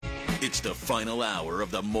It's the final hour of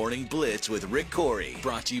the Morning Blitz with Rick Couri,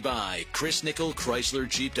 brought to you by Chris Nickel Chrysler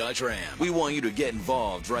Jeep Dodge Ram. We want you to get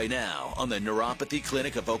involved right now on the Neuropathy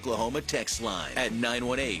Clinic of Oklahoma text line at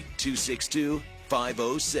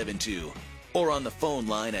 918-262-5072 or on the phone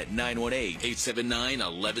line at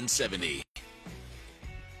 918-879-1170.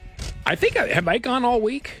 I think have I gone all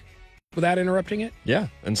week without interrupting it? Yeah,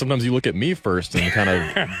 and sometimes you look at me first and kind of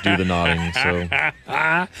do the nodding. So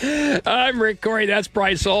I'm Rick Couri. That's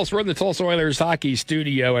Bryce Hulse. We're in the Tulsa Oilers hockey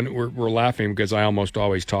studio, and we're laughing because I almost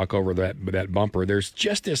always talk over that bumper. There's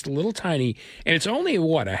just this little tiny, and it's only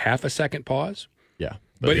a half a second pause. yeah,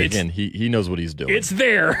 but again, he knows what he's doing. It's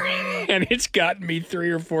there, and it's gotten me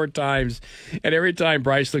 3 or 4 times. And every time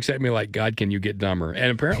Bryce looks at me like, God, can you get dumber?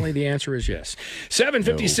 And apparently the answer is yes.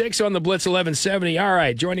 7:56 on the Blitz 1170. All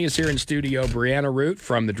right, joining us here in studio, Brianna Root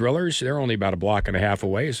from the Drillers. They're only about a block and a half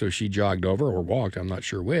away, so she jogged over or walked. I'm not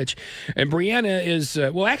sure which. And Brianna is,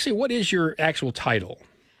 actually, what is your actual title?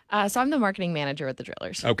 So I'm the marketing manager at the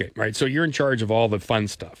Drillers. Okay, right. So you're in charge of all the fun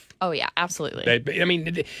stuff. Oh, yeah, absolutely. I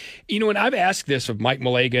mean, when I've asked this of Mike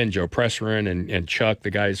Malaga and Joe Presserin and Chuck, the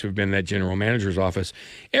guys who've been in that general manager's office,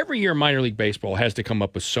 every year minor league baseball has to come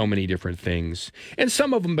up with so many different things. And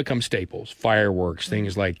some of them become staples, fireworks,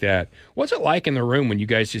 things like that. What's it like in the room when you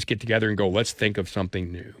guys just get together and go, let's think of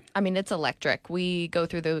something new? I mean, it's electric. We go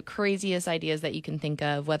through the craziest ideas that you can think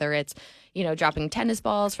of, whether it's, dropping tennis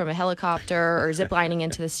balls from a helicopter or ziplining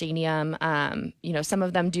into the stadium. Some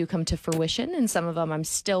of them do come to fruition, and some of them I'm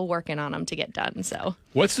still working on them to get done. So,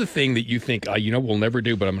 what's the thing that you think, we'll never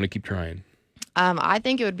do, but I'm going to keep trying? I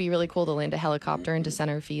think it would be really cool to land a helicopter into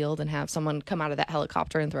center field and have someone come out of that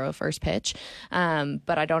helicopter and throw a first pitch.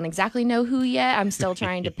 But I don't exactly know who yet. I'm still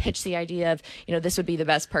trying to pitch the idea of, this would be the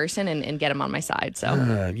best person and get him on my side.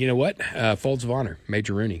 So, you know what? Folds of honor,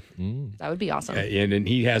 Major Rooney. That would be awesome. And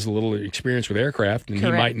he has a little experience with aircraft, and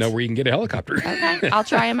Correct. he might know where you can get a helicopter. Okay, I'll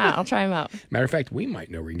try him out. Matter of fact, we might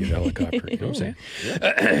know where you can get a helicopter. You know what I'm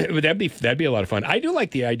saying? But that'd be a lot of fun. I do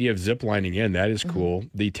like the idea of zip lining in. That is cool.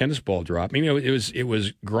 The tennis ball drop. It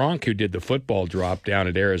was Gronk who did the football drop down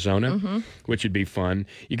at Arizona, which would be fun.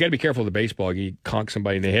 You got to be careful of the baseball. You conk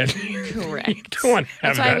somebody in the head. Correct. You don't want to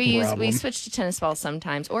have That's why that we switched to tennis balls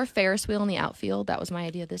sometimes, or Ferris wheel in the outfield. That was my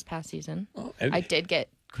idea this past season. I did get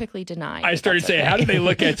quickly denied. I started saying, how did they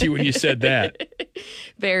look at you when you said that?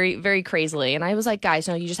 Very, very crazily. And I was like, guys,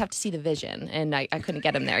 no, you just have to see the vision. And I couldn't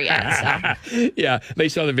get them there yet. So. Yeah, they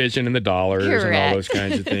saw the vision and the dollars Correct. and all those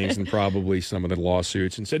kinds of things, and probably some of the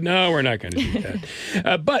lawsuits, and said, no, we're not going to do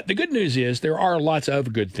that. But the good news is there are lots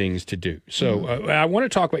of good things to do. So I want to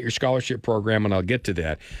talk about your scholarship program, and I'll get to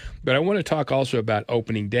that. But I want to talk also about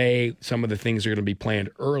opening day, some of the things that are going to be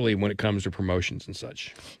planned early when it comes to promotions and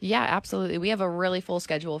such. Yeah, absolutely. We have a really full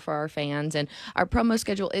schedule for our fans, and our promo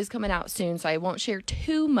schedule is coming out soon, so I won't share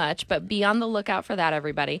too much, but be on the lookout for that,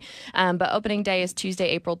 everybody. But opening day is Tuesday,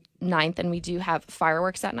 April 9th, and we do have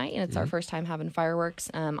fireworks that night, and it's our first time having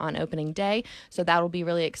fireworks on opening day, so that'll be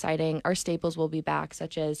really exciting. Our staples will be back,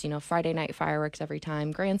 such as, Friday night fireworks every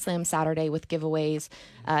time, Grand Slam Saturday with giveaways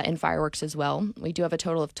and fireworks as well. We do have a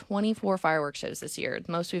total of 24 fireworks shows this year,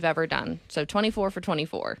 the most we've ever done. So 24 for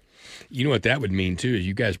 24. You know what that would mean, too, is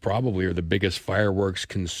you guys probably are the biggest fireworks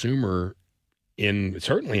consumer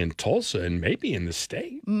certainly in Tulsa and maybe in the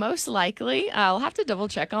state. Most likely. I'll have to double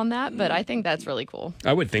check on that, but I think that's really cool.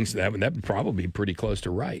 I would think so. That would probably be pretty close to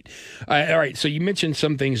right. All right. So you mentioned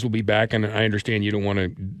some things will be back, and I understand you don't want to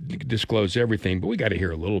disclose everything, but we got to hear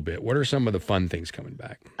a little bit. What are some of the fun things coming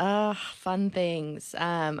back? Fun things.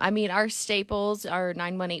 Our staples, our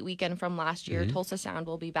 918 weekend from last year, Tulsa Sound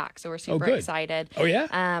will be back, so we're super excited. Oh, yeah?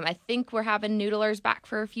 I think we're having noodlers back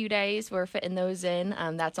for a few days. We're fitting those in.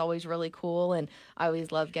 That's always really cool, and I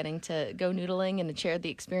always love getting to go noodling and to share the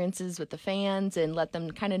experiences with the fans and let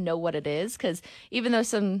them kind of know what it is, because even though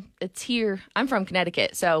it's here, I'm from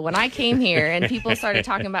Connecticut, so when I came here and people started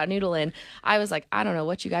talking about noodling, I was like, I don't know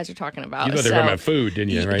what you guys are talking about. You thought they were talking about food,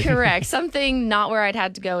 didn't you? Right? Correct. Something not where I'd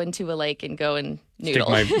had to go into a lake and go and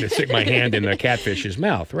noodle. Stick my hand in the catfish's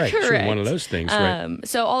mouth. Right. Correct. Sure, one of those things. Right.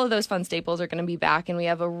 So all of those fun staples are going to be back, and we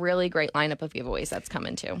have a really great lineup of giveaways that's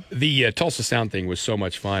coming too. The Tulsa Sound thing was so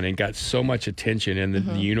much fun and got so much attention, and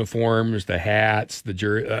the uniforms, the hats, the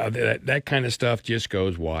jury, that kind of stuff just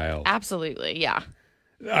goes wild. Absolutely. Yeah.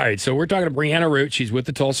 All right, so we're talking to Brianna Root. She's with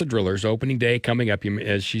the Tulsa Drillers. Opening day coming up.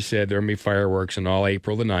 As she said, there will be fireworks and all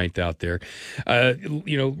April the 9th out there.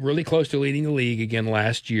 Really close to leading the league again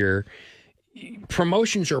last year.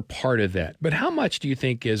 Promotions are part of that. But how much do you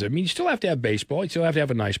think you still have to have baseball. You still have to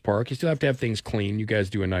have a nice park. You still have to have things clean. You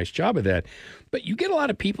guys do a nice job of that. But you get a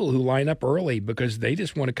lot of people who line up early because they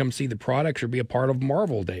just want to come see the products or be a part of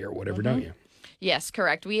Marvel Day or whatever, don't you? Yes,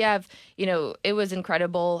 correct. We have, it was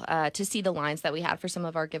incredible to see the lines that we had for some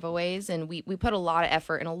of our giveaways. And we put a lot of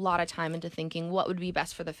effort and a lot of time into thinking what would be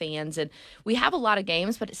best for the fans. And we have a lot of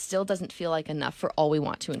games, but it still doesn't feel like enough for all we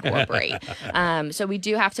want to incorporate. So we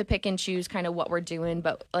do have to pick and choose kind of what we're doing.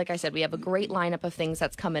 But like I said, we have a great lineup of things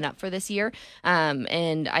that's coming up for this year.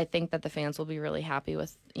 And I think that the fans will be really happy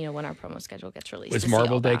with, when our promo schedule gets released. Is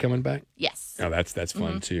Marble Day coming back? Yes. Oh, that's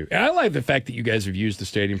fun too. And I like the fact that you guys have used the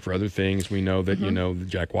stadium for other things. We know that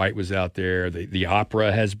Jack White was out there. The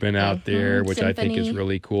opera has been out there, which Symphony. I think is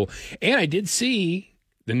really cool. And I did see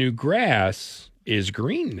the new grass is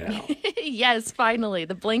green now. Yes, finally.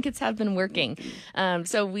 The blankets have been working.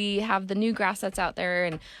 So we have the new grass that's out there,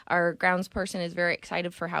 and our grounds person is very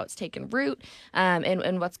excited for how it's taken root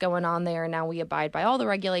and what's going on there. Now we abide by all the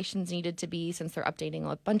regulations needed to be, since they're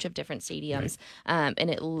updating a bunch of different stadiums, and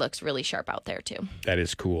it looks really sharp out there too. That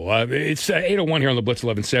is cool. It's 8:01 here on the Blitz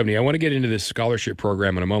 1170. I want to get into this scholarship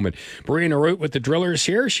program in a moment. Brianna Root with the Drillers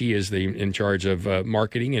here. She is in charge of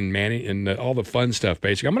marketing and and all the fun stuff,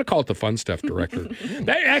 basically. I'm going to call it the fun stuff director.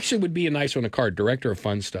 That actually would be a nice one, a card, Director of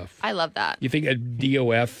Fun Stuff. I love that. You think a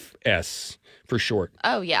DOFS for short?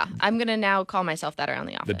 Oh, yeah. I'm going to now call myself that around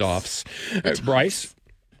the office. The DOFs. Bryce?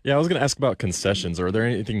 Yeah, I was going to ask about concessions. Are there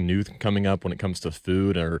anything new coming up when it comes to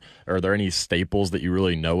food, or are there any staples that you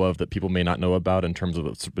really know of that people may not know about in terms of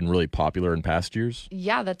what's been really popular in past years?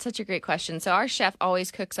 Yeah, that's such a great question. So our chef always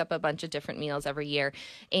cooks up a bunch of different meals every year,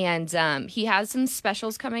 and he has some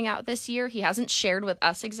specials coming out this year. He hasn't shared with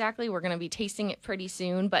us exactly. We're going to be tasting it pretty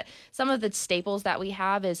soon, but some of the staples that we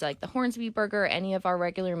have is like the Hornsby burger, any of our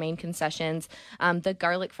regular main concessions, the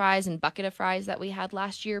garlic fries and bucket of fries that we had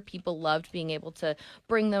last year. People loved being able to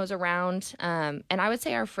bring those around, and I would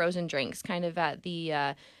say our frozen drinks kind of at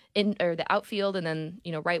the the outfield, and then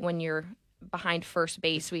right when you're behind first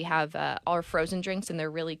base, we have our frozen drinks, and they're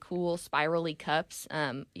really cool spirally cups.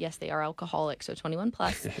 Yes, they are alcoholic, so 21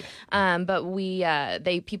 plus. But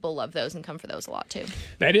people love those and come for those a lot too.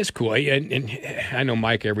 That is cool. And I know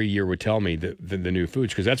Mike every year would tell me the new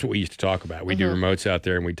foods, because that's what we used to talk about. We do remotes out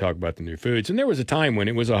there and we talk about the new foods. And there was a time when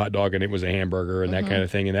it was a hot dog and it was a hamburger and that kind of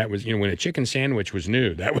thing. And that was, when a chicken sandwich was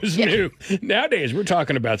new, that was new. Nowadays, we're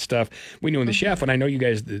talking about stuff we knew in the chef. And I know you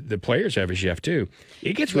guys, the players have a chef too.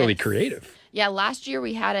 It gets really creative. Yeah, last year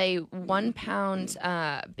we had a 1 pound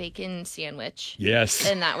bacon sandwich. Yes.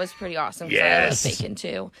 And that was pretty awesome. Yes. I love bacon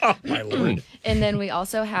too. Oh, my Lord. And then we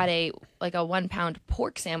also had a 1 pound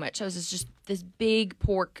pork sandwich. So it was just this big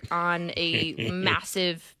pork on a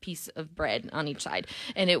massive piece of bread on each side.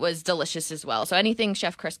 And it was delicious as well. So anything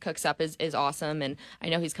Chef Chris cooks up is awesome. And I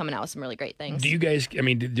know he's coming out with some really great things. Do you guys,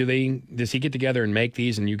 does he get together and make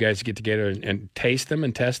these and you guys get together and taste them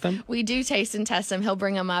and test them? We do taste and test them. He'll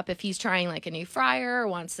bring them up if he's trying like a new fryer or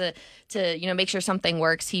wants to make sure something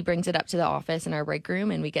works. He brings it up to the office in our break room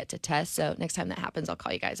and we get to test. So next time that happens, I'll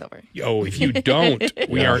call you guys over. Oh, if you don't,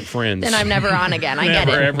 we aren't friends. Then I'm never on again. I get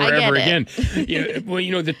it. Ever again.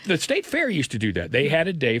 The State Fair used to do that. They had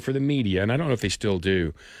a day for the media, and I don't know if they still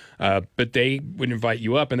do, but they would invite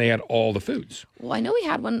you up, and they had all the foods. Well, I know we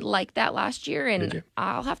had one like that last year, and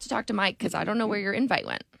I'll have to talk to Mike because I don't know where your invite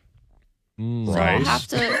went. So I'll have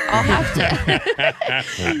to.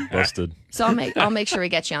 Busted. So I'll make sure we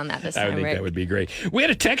get you on that this time. I would think Rick. that would be great. We had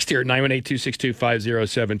a text here at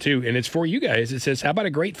 918-262-5072, and it's for you guys. It says, how about a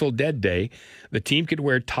Grateful Dead Day? The team could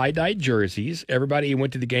wear tie-dyed jerseys. Everybody who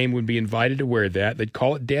went to the game would be invited to wear that. They'd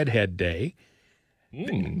call it Deadhead Day.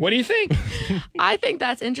 What do you think? I think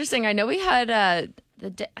that's interesting. I know we had I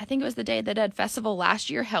think it was the Day of the Dead Festival last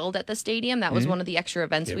year held at the stadium. That was one of the extra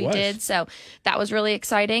events we did. So that was really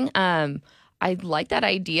exciting. I like that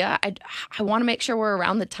idea. I want to make sure we're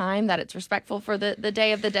around the time that it's respectful for the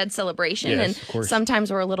Day of the Dead celebration. Yes, and of course.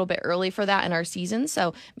 Sometimes we're a little bit early for that in our season.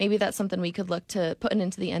 So maybe that's something we could look to putting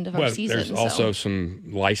into the end of our season. There's also some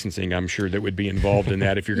licensing, I'm sure, that would be involved in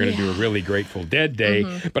that if you're going to do a really Grateful Dead Day.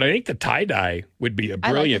 But I think the tie-dye would be a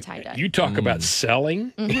brilliant. I like the tie-dye. You talk about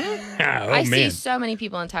selling. I see so many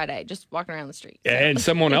people in tie-dye just walking around the street. So. And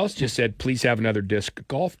someone else just said, please have another disc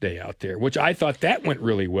golf day out there, which I thought that went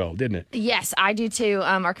really well, didn't it? Yes, I do too.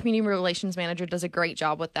 Our community relations manager does a great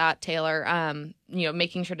job with that, Taylor.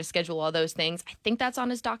 Making sure to schedule all those things. I think that's on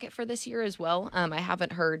his docket for this year as well. I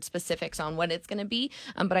haven't heard specifics on when it's going to be,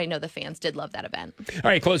 but I know the fans did love that event. All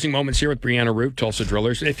right, closing moments here with Brianna Root, Tulsa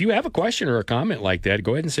Drillers. If you have a question or a comment like that,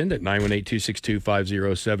 go ahead and send it,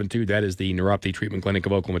 918-262-5072. That is the Neuropathy Treatment Clinic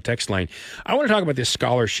of Oklahoma text line. I want to talk about this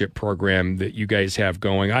scholarship program that you guys have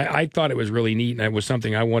going. I thought it was really neat, and it was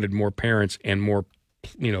something I wanted more parents and more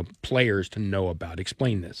players to know about?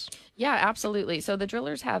 Explain this. Yeah, absolutely. So the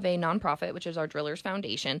Drillers have a nonprofit, which is our Drillers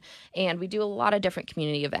Foundation, and we do a lot of different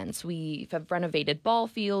community events. We have renovated ball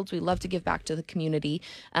fields. We love to give back to the community,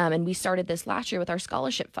 and we started this last year with our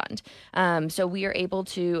scholarship fund. So we are able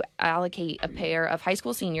to allocate a pair of high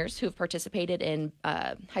school seniors who have participated in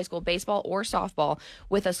high school baseball or softball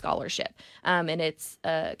with a scholarship, and it's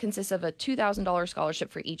consists of a $2,000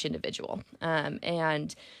 scholarship for each individual,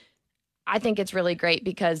 and I think it's really great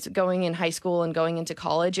because going in high school and going into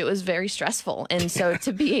college, it was very stressful. And so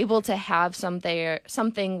to be able to have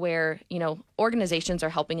something where, organizations are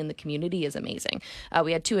helping in the community is amazing.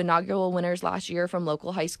 We had 2 inaugural winners last year from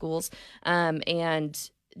local high schools,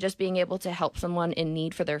 and just being able to help someone in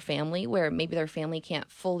need for their family where maybe their family can't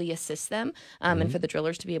fully assist them, and for the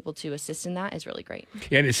Drillers to be able to assist in that is really great.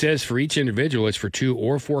 Yeah, and it says for each individual, it's for 2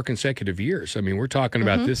 or 4 consecutive years. I mean, we're talking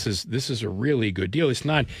about this is a really good deal. It's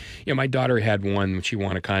not, my daughter had one when she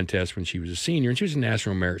won a contest when she was a senior, and she was a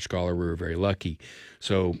National Merit Scholar. We were very lucky.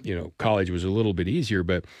 So, college was a little bit easier,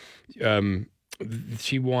 but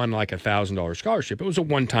she won like $1,000 scholarship. It was a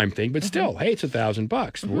one-time thing, but still, hey, it's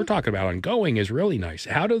 $1,000. We're talking about ongoing is really nice.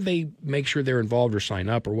 How do they make sure they're involved or sign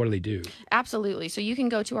up, or what do they do? Absolutely. So you can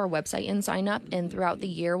go to our website and sign up, and throughout the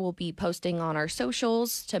year, we'll be posting on our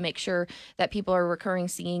socials to make sure that people are recurring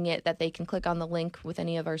seeing it, that they can click on the link with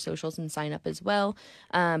any of our socials and sign up as well.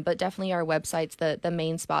 But definitely our website's the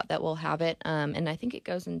main spot that will have it. And I think it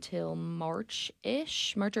goes until March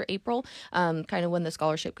or April, kind of when the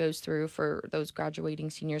scholarship goes through for those graduating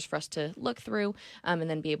seniors for us to look through, and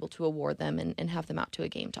then be able to award them and have them out to a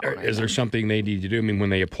game to honor Is there them. something they need to do? I mean, when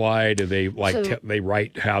they apply, do they they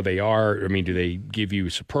write how they are? I mean, do they give you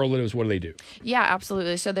superlatives? What do they do? Yeah,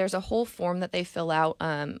 absolutely. So there's a whole form that they fill out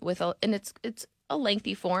and it's a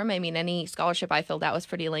lengthy form. I mean, any scholarship I filled out was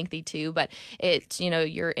pretty lengthy too, but it's,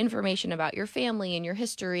 your information about your family and your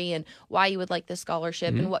history and why you would like this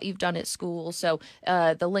scholarship and what you've done at school. So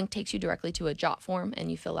the link takes you directly to a JOT form,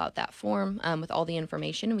 and you fill out that form with all the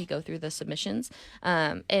information, and we go through the submissions.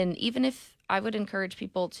 And even if I would encourage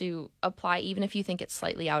people to apply, even if you think it's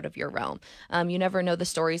slightly out of your realm. You never know the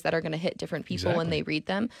stories that are going to hit different people when they read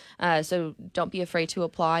them. So don't be afraid to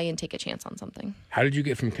apply and take a chance on something. How did you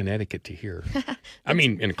get from Connecticut to here? I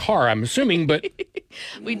mean, in a car, I'm assuming, but...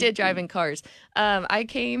 We did drive in cars. I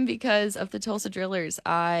came because of the Tulsa Drillers.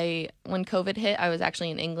 When COVID hit, I was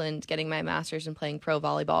actually in England getting my master's and playing pro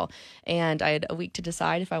volleyball. And I had a week to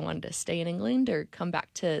decide if I wanted to stay in England or come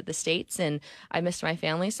back to the States. And I missed my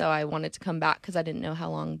family, so I wanted to come back because I didn't know how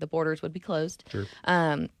long the borders would be closed. Sure.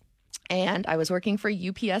 And I was working for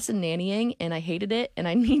UPS and nannying, and I hated it, and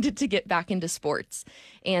I needed to get back into sports.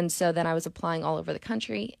 And so then I was applying all over the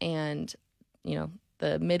country, and,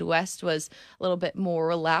 the Midwest was a little bit more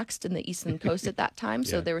relaxed in the Eastern Coast at that time.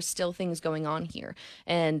 So there were still things going on here.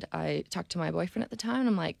 And I talked to my boyfriend at the time, and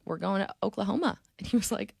I'm like, we're going to Oklahoma. And he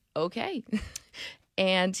was like, okay.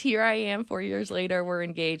 And here I am 4 years later. We're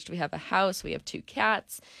engaged. We have a house. We have 2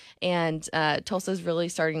 cats. And Tulsa's really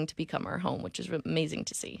starting to become our home, which is amazing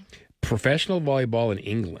to see. Professional volleyball in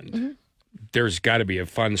England. There's got to be a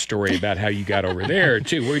fun story about how you got over there,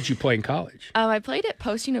 too. Where did you play in college? I played at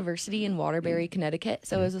Post University in Waterbury, Connecticut.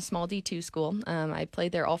 So it was a small D2 school. I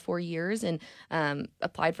played there all 4 years and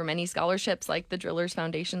applied for many scholarships like the Drillers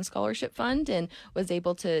Foundation Scholarship Fund, and was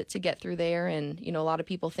able to get through there. And, a lot of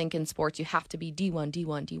people think in sports you have to be D1,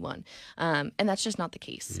 D1, D1. And that's just not the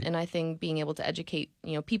case. And I think being able to educate,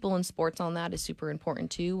 people in sports on that is super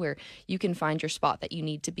important, too, where you can find your spot that you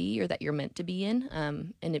need to be or that you're meant to be in.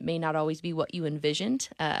 And it may not always be what you envisioned,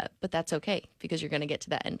 but that's okay because you're going to get to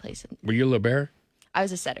that end place. Were you a libero? I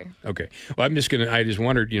was a setter. Okay. Well, I just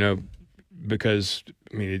wondered, because,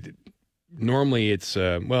 normally it's,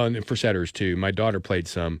 and for setters too, my daughter played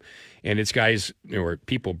some, and it's guys, or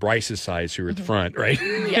people Bryce's size who are at the front, right?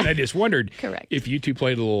 Yeah. And I just wondered if you two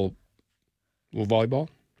played a little volleyball,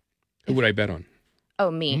 who would I bet on? Oh,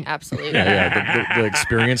 me, absolutely. The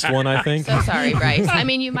experienced one, I think. So sorry, Bryce.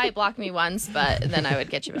 You might block me once, but then I would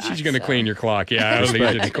get you back. She's going to clean your clock. Yeah, I don't think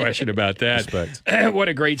there's any question about that. What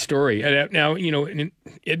a great story. Now, in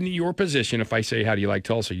your position, if I say, how do you like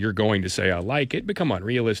Tulsa? You're going to say, I like it. But come on,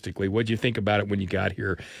 realistically, what did you think about it when you got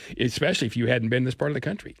here, especially if you hadn't been this part of the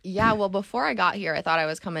country? Yeah, well, before I got here, I thought I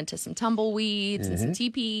was coming to some tumbleweeds and some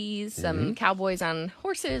teepees, some cowboys on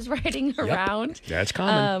horses riding around. That's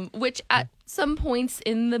common. Which at some points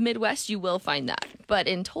in the Midwest, you will find that. But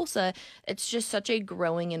in Tulsa, it's just such a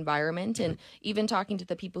growing environment. And even talking to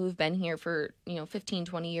the people who've been here for, 15,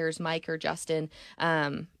 20 years, Mike or Justin,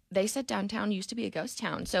 they said downtown used to be a ghost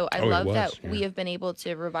town. So I Oh, it love was, that yeah. we have been able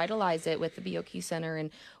to revitalize it with the BOK Center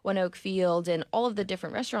and One Oak Field and all of the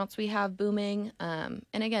different restaurants we have booming. And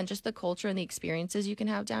again, just the culture and the experiences you can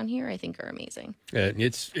have down here, I think are amazing.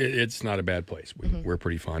 It's not a bad place. We're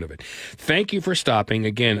pretty fond of it. Thank you for stopping.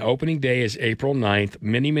 Again, opening day is April 9th.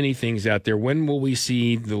 Many, many things out there. When will we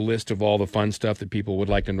see the list of all the fun stuff that people would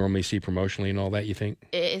like to normally see promotionally and all that, you think?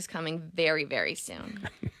 It is coming very, very soon.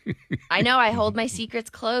 I know I hold my secrets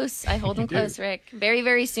close. I hold them close, Rick. Very,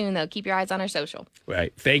 very soon, though. Keep your eyes on our social.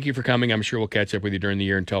 Right. Thank you for coming. I'm sure we'll catch up with you during the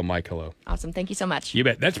year and tell Mike hello. Awesome. Thank you so much. You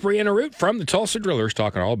bet. That's Brianna Root from the Tulsa Drillers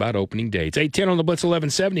talking all about opening day. It's 8:10 on the Blitz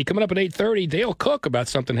 1170. Coming up at 8:30, Dale Cook about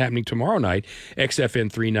something happening tomorrow night,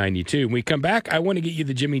 XFN 392. When we come back, I want to get you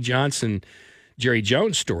the Jimmy Johnson, Jerry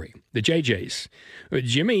Jones story, the JJs.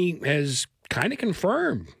 Jimmy has kind of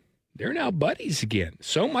confirmed they're now buddies again.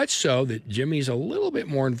 So much so that Jimmy's a little bit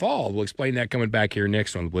more involved. We'll explain that coming back here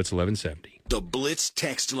next on the Blitz 1170. The Blitz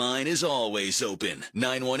text line is always open.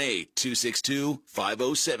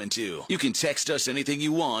 918-262-5072. You can text us anything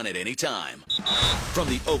you want at any time. From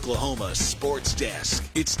the Oklahoma Sports Desk,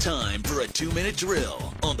 it's time for a 2-minute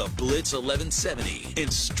drill on the Blitz 1170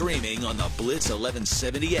 and streaming on the Blitz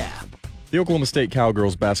 1170 app. The Oklahoma State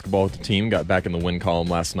Cowgirls basketball team got back in the win column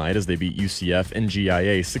last night as they beat UCF and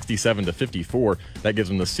GIA 67-54. That gives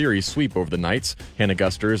them the series sweep over the Knights. Hannah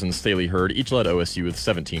Gusters and Staley Hurd each led OSU with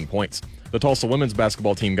 17 points. The Tulsa women's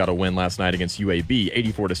basketball team got a win last night against UAB,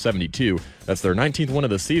 84-72. That's their 19th win of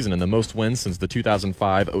the season and the most wins since the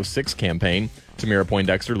 2005-06 campaign. Tamira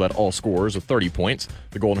Poindexter led all scorers with 30 points.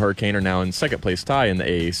 The Golden Hurricane are now in second-place tie in the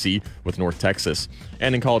AAC with North Texas.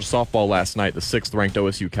 And in college softball last night, the 6th-ranked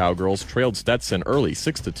OSU Cowgirls trailed Stetson early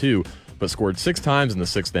 6-2, but scored 6 times in the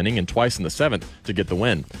 6th inning and twice in the 7th to get the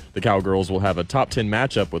win. The Cowgirls will have a top 10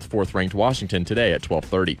 matchup with 4th-ranked Washington today at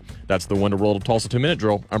 12:30. That's the Wonder World of Tulsa 2-minute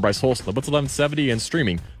drill. I'm Bryce Holst, the Blitz 1170, and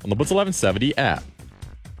streaming on the Blitz 1170 app.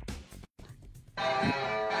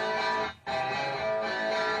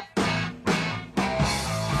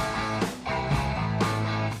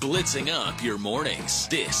 Blitzing up your mornings.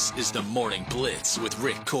 This is the Morning Blitz with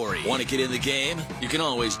Rick Couri. Want to get in the game? You can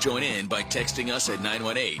always join in by texting us at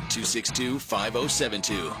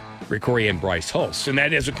 918-262-5072. Rick Couri and Bryce Hulse. And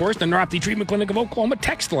that is, of course, the Neuropathy Treatment Clinic of Oklahoma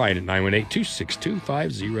text line at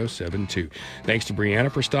 918-262-5072. Thanks to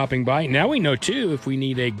Brianna for stopping by. Now we know, too, if we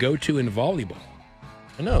need a go-to in volleyball.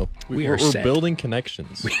 I know. We're building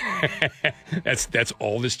connections. That's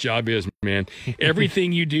all this job is, man.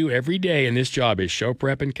 Everything you do every day in this job is show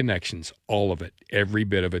prep and connections. All of it. Every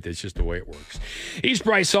bit of it. That's just the way it works. He's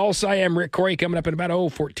Bryce Hulse. I am Rick Couri. Coming up in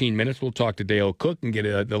about 14 minutes, we'll talk to Dale Cook and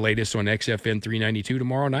get the latest on XFN 392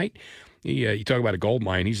 tomorrow night. You talk about a gold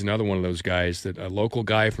mine. He's another one of those guys, that a local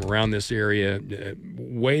guy from around this area,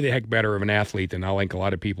 way the heck better of an athlete than I think a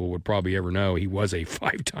lot of people would probably ever know. He was a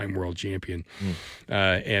 5-time world champion.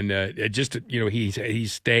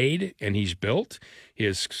 He's stayed and he's built.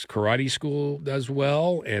 His karate school does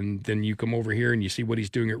well, and then you come over here and you see what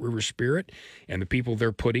he's doing at River Spirit and the people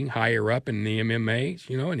they're putting higher up in the MMA,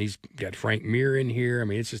 and he's got Frank Mir in here. I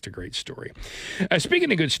mean, it's just a great story.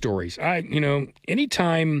 Speaking of good stories,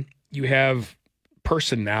 anytime you have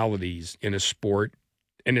personalities in a sport,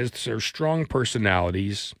 and they're strong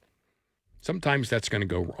personalities, sometimes that's going to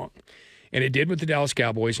go wrong. And it did with the Dallas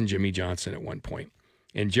Cowboys and Jimmy Johnson at one point.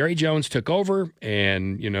 And Jerry Jones took over,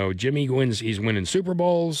 and, Jimmy wins. He's winning Super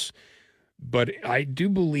Bowls. But I do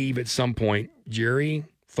believe at some point, Jerry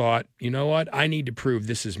thought, you know what? I need to prove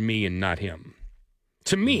this is me and not him.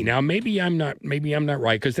 To me, now, maybe I'm not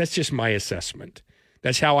right, because that's just my assessment.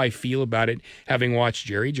 That's how I feel about it, having watched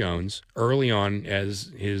Jerry Jones early on as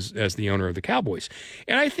the owner of the Cowboys.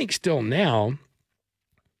 And I think still now,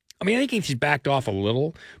 I think he's backed off a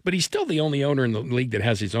little, but he's still the only owner in the league that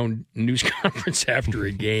has his own news conference after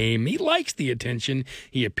a game. He likes the attention.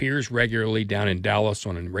 He appears regularly down in Dallas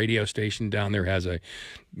on a radio station down there, has a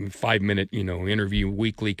 5-minute, interview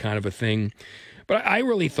weekly kind of a thing. But I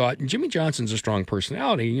really thought Jimmy Johnson's a strong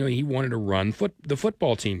personality. He wanted to run the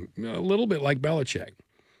football team, a little bit like Belichick.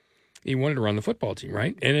 He wanted to run the football team,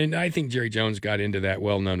 right? And I think Jerry Jones got into that,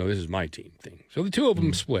 well, no, this is my team thing. So the two of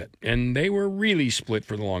them split, and they were really split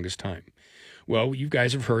for the longest time. Well, you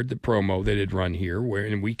guys have heard the promo that had run here,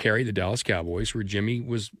 and we carried the Dallas Cowboys, where Jimmy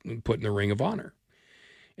was put in the Ring of Honor.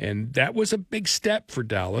 And that was a big step for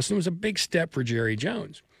Dallas, and it was a big step for Jerry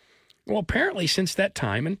Jones. Well, apparently since that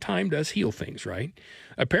time, and time does heal things, right?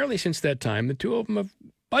 Apparently since that time, the two of them have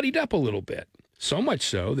buddied up a little bit. So much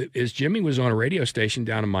so that as Jimmy was on a radio station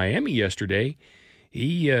down in Miami yesterday,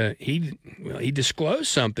 he disclosed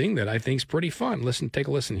something that I think is pretty fun. Take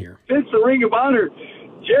a listen here. Since the Ring of Honor,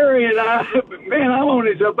 Jerry and I, man, I'm on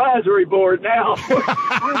his advisory board now. We're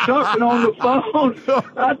talking on the phone.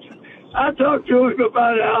 I talked to him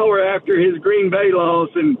about an hour after his Green Bay loss,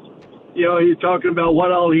 and he's talking about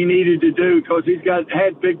what all he needed to do because he's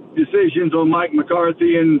had big decisions on Mike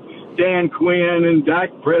McCarthy and Dan Quinn and Dak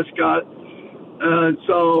Prescott.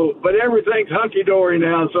 But everything's hunky-dory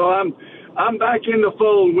now, so I'm back in the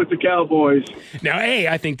fold with the Cowboys. Now,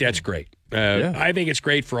 I think that's great. I think it's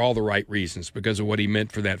great for all the right reasons because of what he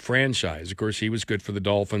meant for that franchise. Of course, he was good for the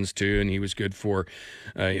Dolphins too, and he was good for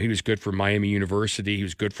Miami University. He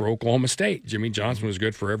was good for Oklahoma State. Jimmy Johnson was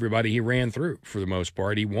good for everybody he ran through. For the most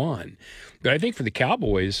part, he won. But I think for the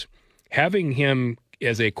Cowboys, having him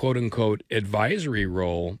as a quote unquote advisory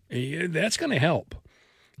role, that's going to help.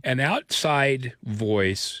 An outside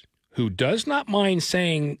voice who does not mind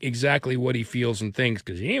saying exactly what he feels and thinks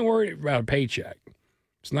because he ain't worried about a paycheck.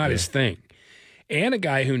 It's not his thing. And a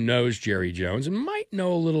guy who knows Jerry Jones and might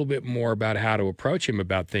know a little bit more about how to approach him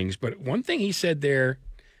about things. But one thing he said there,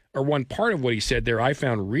 or one part of what he said there I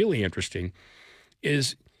found really interesting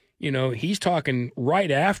is, he's talking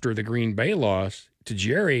right after the Green Bay loss to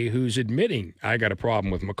Jerry, who's admitting, I got a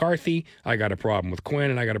problem with McCarthy, I got a problem with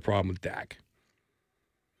Quinn, and I got a problem with Dak.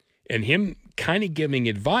 And him kind of giving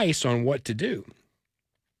advice on what to do.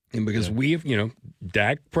 And because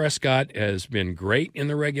Dak Prescott has been great in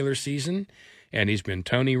the regular season, and he's been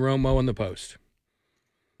Tony Romo in the post.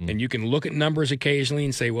 And you can look at numbers occasionally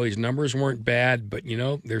and say, well, his numbers weren't bad, but,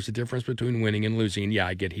 there's a difference between winning and losing. And,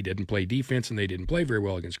 I get he didn't play defense, and they didn't play very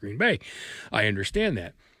well against Green Bay. I understand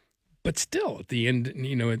that. But still, at the end,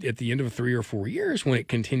 at the end of 3 or 4 years, when it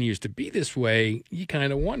continues to be this way, you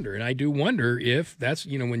kind of wonder. And I do wonder if that's,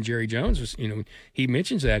 when Jerry Jones was, he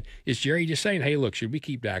mentions that, is Jerry just saying, hey, look, should we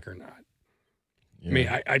keep Dak or not? Yeah. I mean,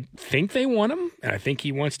 I think they want him, and I think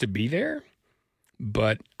he wants to be there.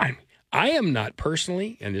 But I am not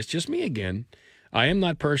personally, and it's just me again, I am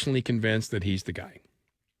not personally convinced that he's the guy.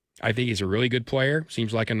 I think he's a really good player,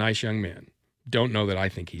 seems like a nice young man. Don't know that I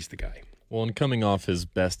think he's the guy. Well, and coming off his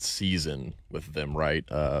best season with them, right?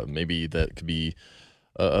 Maybe that could be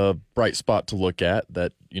a bright spot to look at,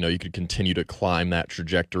 that, you could continue to climb that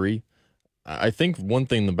trajectory. I think one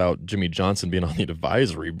thing about Jimmy Johnson being on the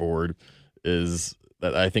advisory board is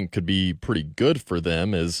that I think could be pretty good for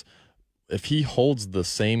them is if he holds the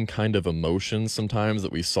same kind of emotions sometimes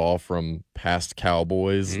that we saw from past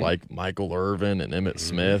Cowboys like Michael Irvin and Emmitt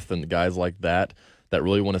Smith and guys like that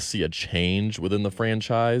really want to see a change within the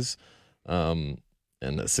franchise. And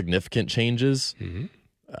significant changes,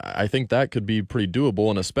 I think that could be pretty doable,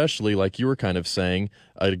 and especially, like you were kind of saying,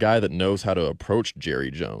 a guy that knows how to approach Jerry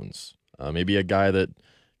Jones, maybe a guy that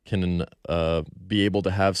can be able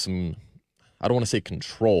to have some, I don't want to say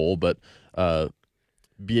control, but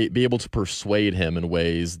be able to persuade him in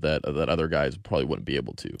ways that other guys probably wouldn't be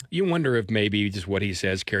able to. You wonder if maybe just what he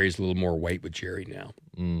says carries a little more weight with Jerry now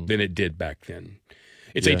than it did back then.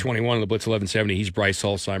 It's 8:21 on the Blitz 1170. He's Bryce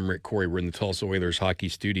Hulse. I'm Rick Couri. We're in the Tulsa Oilers hockey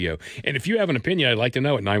studio. And if you have an opinion, I'd like to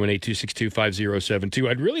know it. 918-262-5072.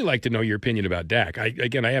 I'd really like to know your opinion about Dak. I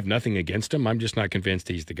have nothing against him. I'm just not convinced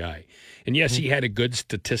he's the guy. And yes, he had a good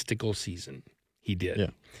statistical season. He did. Yeah.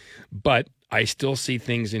 But I still see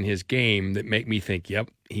things in his game that make me think, yep,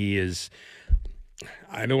 he is,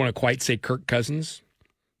 I don't want to quite say Kirk Cousins,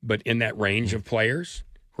 but in that range of players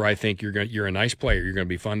where I think you're a nice player, you're going to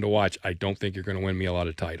be fun to watch. I don't think you're going to win me a lot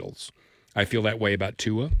of titles. I feel that way about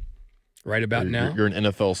Tua right about now. You're an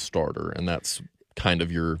NFL starter, and that's kind of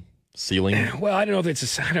your ceiling. Well, I don't know if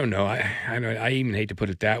it's I don't know. I even hate to put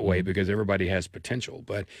it that way because everybody has potential,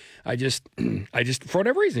 but I just for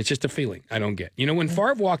whatever reason, it's just a feeling I don't get. When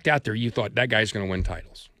Favre walked out there, you thought that guy's going to win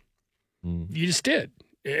titles. You just did,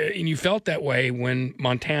 and you felt that way when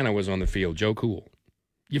Montana was on the field. Joe Cool,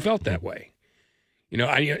 you felt that way.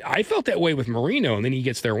 I felt that way with Marino, and then he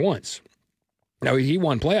gets there once. Now, he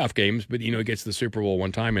won playoff games, but, he gets the Super Bowl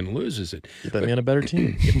one time and loses it. Get that man a better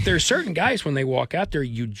team. There's certain guys, when they walk out there,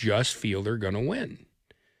 you just feel they're going to win.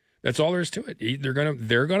 That's all there is to it. They're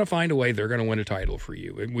gonna find a way. They're going to win a title for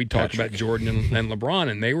you. And we talked about Jordan and LeBron,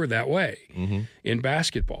 and they were that way in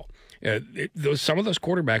basketball. Some of those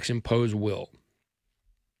quarterbacks impose will.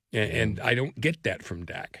 And I don't get that from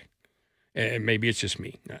Dak. And maybe it's just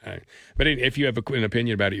me. But if you have an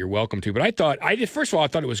opinion about it, you're welcome to. But first of all, I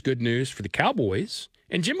thought it was good news for the Cowboys.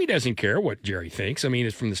 And Jimmy doesn't care what Jerry thinks. I mean,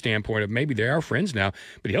 it's from the standpoint of maybe they are friends now,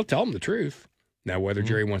 but he'll tell them the truth. Now, whether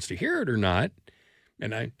Jerry wants to hear it or not,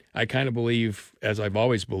 and I kind of believe, as I've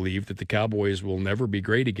always believed, that the Cowboys will never be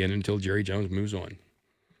great again until Jerry Jones moves on.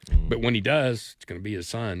 But when he does, it's going to be his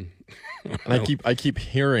son. And I keep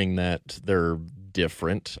hearing that they're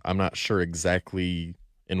different. I'm not sure exactly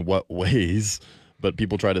in what ways, but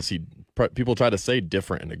people try to say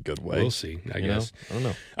different in a good way. We'll see, I guess. I don't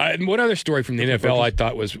know. And one other story from the NFL I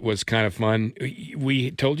thought was kind of fun.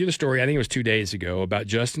 We told you the story, I think it was 2 days ago, about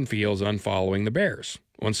Justin Fields unfollowing the Bears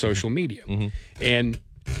on social media. Mm-hmm. And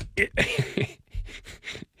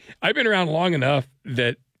I've been around long enough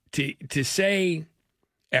that to say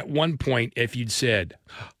at one point, if you'd said,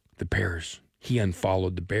 the Bears, he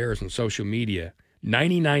unfollowed the Bears on social media,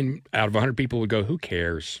 99 out of 100 people would go, who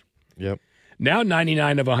cares? Yep. Now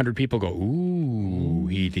 99 of 100 people go, ooh,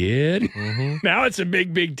 he did? Mm-hmm. Now it's a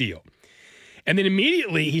big, big deal. And then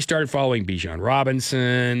immediately he started following Bijan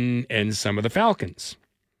Robinson and some of the Falcons.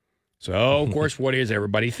 So, of course, what is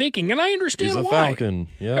everybody thinking? And I understand why. He's a Falcon.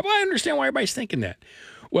 Yep. I understand why everybody's thinking that.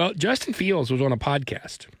 Well, Justin Fields was on a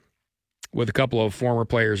podcast with a couple of former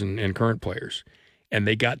players and current players, and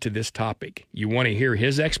they got to this topic. You want to hear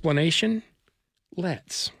his explanation?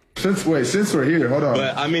 Let's. Since we're here, hold on.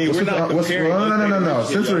 But I mean, we're not comparing. No.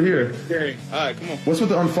 Since we're here, all right, come on. What's with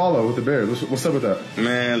the unfollow with the Bears? What's up with that?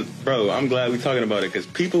 Man, bro, I'm glad we're talking about it because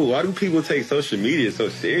why do people take social media so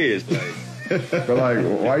serious? Like, but like,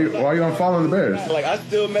 why are you unfollowing the Bears? Like, I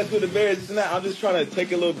still mess with the Bears. I'm just trying to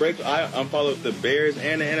take a little break. I unfollow the Bears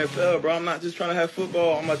and the NFL, bro. I'm not just trying to have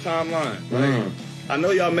football on my timeline. Right? I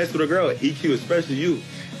know y'all mess with a girl, EQ, especially you.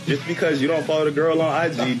 Just because you don't follow the girl on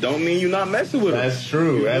IG don't mean you're not messing with her. That's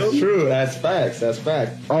true. That's true. That's facts. That's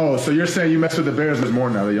fact. Oh, so you're saying you mess with the Bears more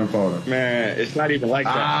now that you unfollow them? Man, it's not even like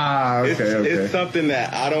that. Okay. It's something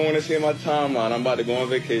that I don't want to see in my timeline. I'm about to go on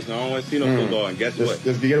vacation. I don't want to see no football. And guess what?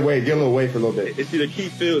 Just get a little away for a little bit. It's either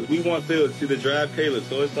keep Fields. We want Fields to the draft Caleb.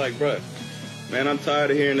 So it's like, bro, man, I'm tired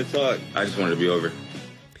of hearing the talk. I just wanted to be over.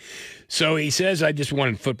 So he says, I just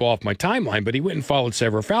wanted football off my timeline, but he went and followed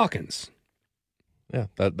several Falcons. Yeah,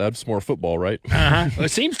 that's more football, right? Well,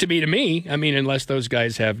 it seems to be to me. I mean, unless those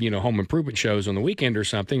guys have, home improvement shows on the weekend or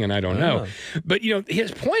something, and I don't know. But, his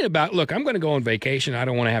point about, look, I'm going to go on vacation. I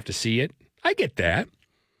don't want to have to see it. I get that.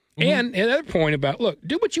 Mm-hmm. And another point about, look,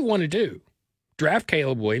 do what you want to do. Draft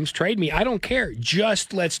Caleb Williams, trade me. I don't care.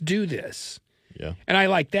 Just let's do this. Yeah. And I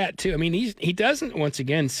like that, too. I mean, he doesn't, once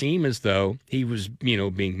again, seem as though he was,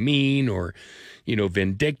 being mean or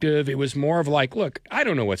vindictive. It was more of like, look, I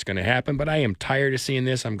don't know what's going to happen, but I am tired of seeing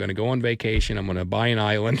this. I'm going to go on vacation. I'm going to buy an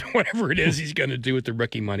island, whatever it is he's going to do with the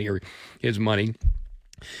rookie money or his money.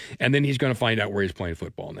 And then he's going to find out where he's playing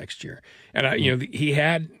football next year. And,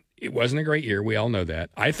 it wasn't a great year. We all know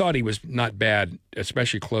that. I thought he was not bad,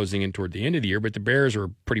 especially closing in toward the end of the year, but the Bears are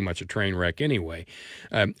pretty much a train wreck anyway.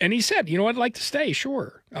 And he said, I'd like to stay,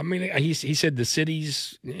 sure. I mean, he said the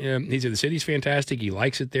city's fantastic. He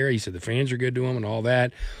likes it there. He said the fans are good to him and all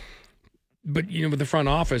that. But, but the front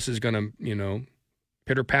office is going to,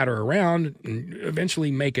 pitter-patter around and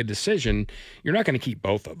eventually make a decision. You're not going to keep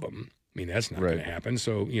both of them. I mean, that's not going to happen.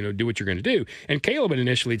 So, do what you're going to do. And Caleb had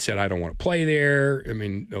initially said, I don't want to play there. I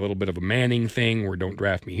mean, a little bit of a Manning thing where don't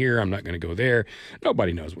draft me here. I'm not going to go there.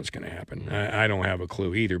 Nobody knows what's going to happen. I don't have a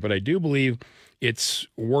clue either. But I do believe it's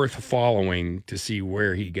worth following to see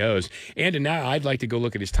where he goes. And now I'd like to go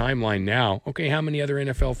look at his timeline now. Okay, how many other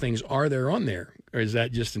NFL things are there on there? Or is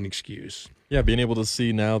that just an excuse? Yeah, being able to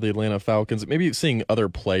see now the Atlanta Falcons, maybe seeing other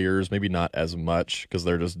players, maybe not as much because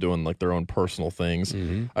they're just doing like their own personal things.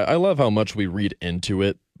 Mm-hmm. I love how much we read into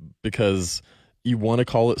it because you want to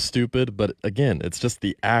call it stupid, but again, it's just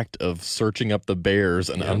the act of searching up the Bears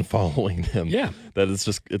and unfollowing them. Yeah. That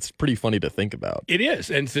it's pretty funny to think about. It is.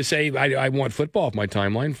 And to say, I want football off my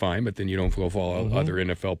timeline, fine, but then you don't go follow other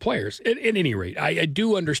NFL players. At any rate, I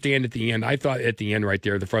do understand at the end. I thought at the end right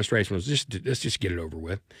there, the frustration was let's just get it over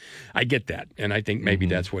with. I get that. And I think maybe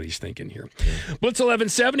that's what he's thinking here. Yeah. Blitz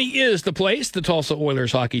 1170 is the place. The Tulsa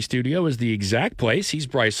Oilers Hockey Studio is the exact place. He's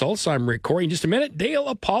Bryce Holtz. I'm Rick Couri. In just a minute, Dale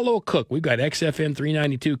Apollo Cook. We've got XFM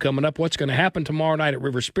 392 coming up. What's going to happen tomorrow night at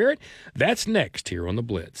River Spirit? That's next here on The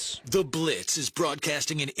Blitz. The Blitz is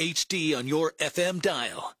broadcasting in HD on your FM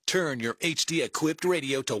dial. Turn your HD-equipped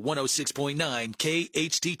radio to 106.9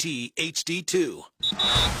 KHTT HD2.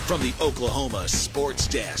 From the Oklahoma Sports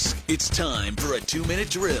Desk, it's time for a 2-minute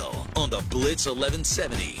drill on the Blitz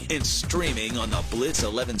 1170 and streaming on the Blitz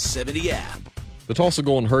 1170 app. The Tulsa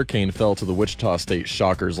Golden Hurricane fell to the Wichita State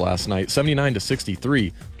Shockers last night,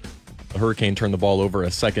 79-63. The Hurricane turned the ball over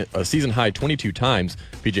a season-high 22 times.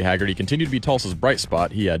 P.J. Haggerty continued to be Tulsa's bright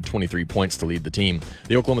spot. He had 23 points to lead the team.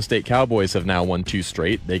 The Oklahoma State Cowboys have now won 2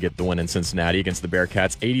 straight. They get the win in Cincinnati against the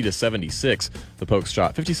Bearcats, 80-76. The Pokes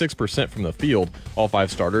shot 56% from the field. All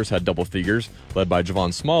 5 starters had double figures, led by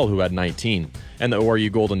Javon Small, who had 19. And the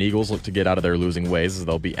ORU Golden Eagles look to get out of their losing ways as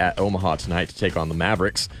they'll be at Omaha tonight to take on the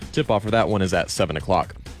Mavericks. Tip-off for that one is at 7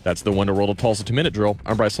 o'clock. That's the Wonder World of Tulsa 2-minute drill.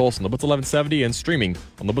 I'm Bryce Holtz on the Blitz 1170 and streaming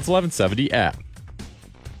on the Blitz 1170 app.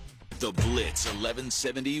 The Blitz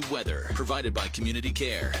 1170 weather, provided by Community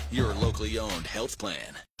Care, your locally owned health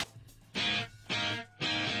plan.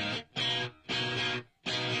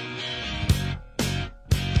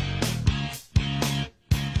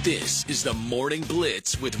 This is the Morning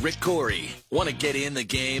Blitz with Rick Couri. Want to get in the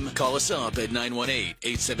game? Call us up at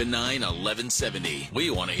 918-879-1170. We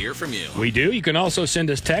want to hear from you. We do. You can also send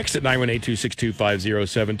us text at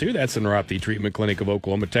 918-262-5072. That's the Neuropathy Treatment Clinic of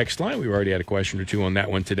Oklahoma text line. We've already had a question or two on that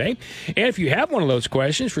one today. And if you have one of those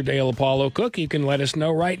questions for Dale Apollo Cook, you can let us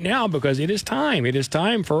know right now because it is time. It is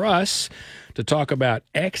time for us to talk about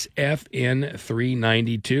XFN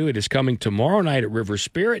 392. It is coming tomorrow night at River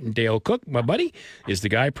Spirit, and Dale Cook, my buddy, is the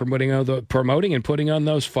guy promoting and putting on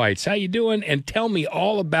those fights. How you doing? And tell me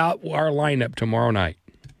all about our lineup tomorrow night.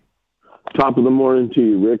 Top of the morning to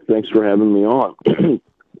you, Rick. Thanks for having me on.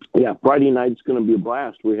 Yeah, Friday night's going to be a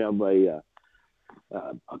blast. We have a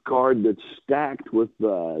card that's stacked with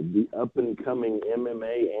the up-and-coming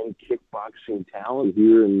MMA and kickboxing talent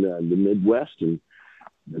here in the Midwest, and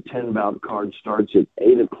the 10-bout card starts at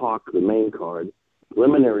 8 o'clock, the main card.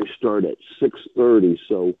 Preliminaries start at 6:30,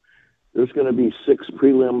 so there's going to be 6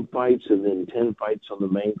 prelim fights and then 10 fights on the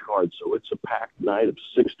main card. So it's a packed night of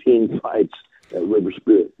 16 fights at River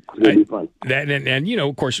Spirit. It's going to be fun. And, you know,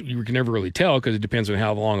 of course, you can never really tell because it depends on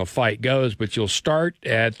how long a fight goes, but you'll start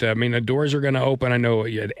at, the doors are going to open, I know,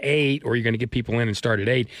 at 8, or you're going to get people in and start at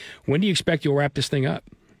 8. When do you expect you'll wrap this thing up?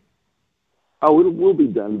 Oh, it will be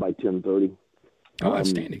done by 10:30. Oh,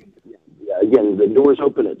 outstanding. Yeah, again, the doors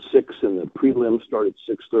open at 6 and the prelims start at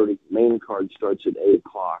 6:30. Main card starts at 8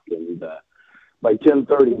 o'clock. And by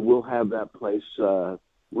 10:30, we'll have that place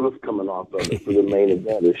roof coming off of it for the main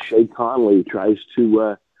event as Shay Conley tries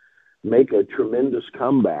to make a tremendous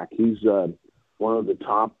comeback. He's one of the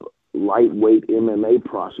top lightweight MMA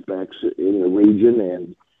prospects in the region,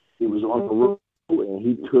 and he was on the road, and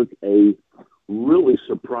he took a really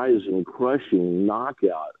surprising, crushing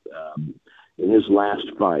knockout in his last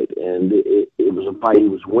fight, and it was a fight he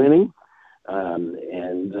was winning,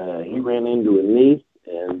 and he ran into a knee,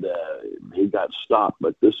 and he got stopped.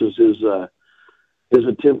 But this is his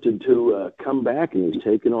attempted to come back, and he's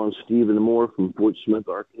taken on Stephen Moore from Fort Smith,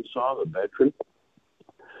 Arkansas, the veteran.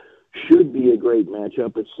 Should be a great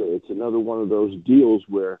matchup. It's another one of those deals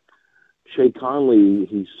where Shay Conley,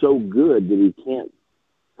 he's so good that he can't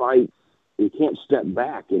fight, he can't step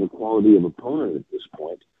back in quality of opponent at this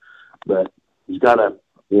point, but he's got to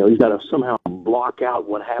somehow block out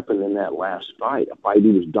what happened in that last fight, a fight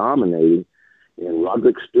he was dominating, and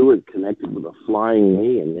Roderick Stewart connected with a flying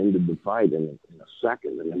knee and ended the fight in a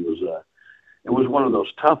second. And it was one of those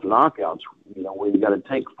tough knockouts, where you got to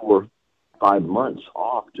take 4 or 5 months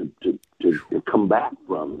off to come back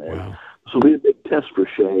from. And wow. So it'll be a big test for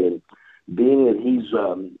Shay, and being that he's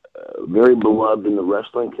very beloved in the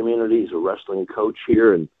wrestling community, he's a wrestling coach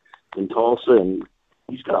here in Tulsa, and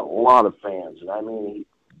he's got a lot of fans. And I mean,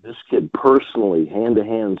 this kid personally,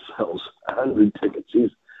 hand-to-hand, sells 100 tickets.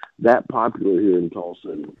 He's that popular here in Tulsa.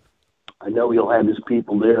 And I know he'll have his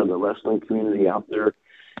people there in the wrestling community out there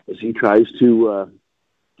as he tries to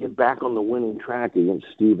get back on the winning track against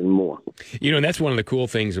Stephen Moore. And that's one of the cool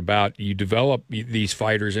things about you develop these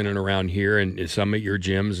fighters in and around here, and some at your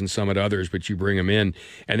gyms and some at others, but you bring them in,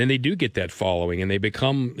 and then they do get that following, and they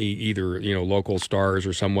become either local stars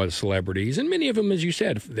or somewhat celebrities. And many of them, as you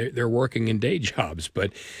said, they're working in day jobs,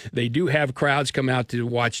 but they do have crowds come out to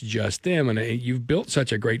watch just them. And you've built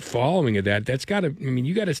such a great following of that. That's got to,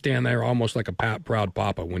 you got to stand there almost like a proud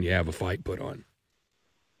papa when you have a fight put on.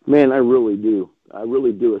 Man, I really do.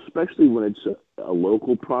 Especially when it's a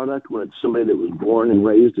local product, when it's somebody that was born and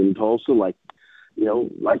raised in Tulsa, like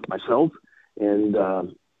myself. And,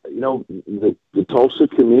 the Tulsa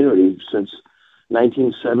community since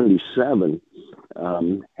 1977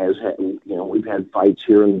 has had, we've had fights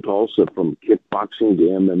here in Tulsa from kickboxing to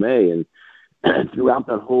MMA. And throughout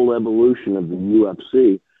that whole evolution of the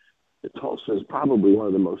UFC, Tulsa is probably one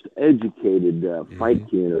of the most educated fight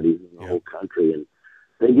communities in the whole country. And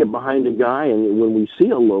they get behind a guy, and when we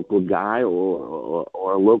see a local guy or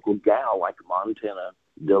a local gal like Montana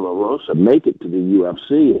De La Rosa make it to the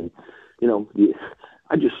UFC, and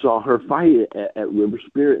I just saw her fight at River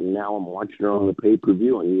Spirit, and now I'm watching her on the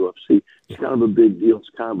pay-per-view on UFC. It's kind of a big deal.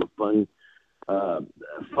 It's kind of a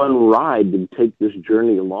fun ride to take this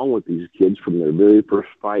journey along with these kids from their very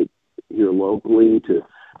first fight here locally to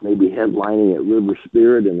maybe headlining at River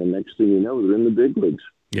Spirit, and the next thing you know, they're in the big leagues.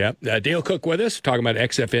 Yeah. Dale Cook with us, talking about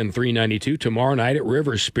XFN 392 tomorrow night at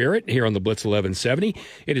River Spirit here on the Blitz 1170.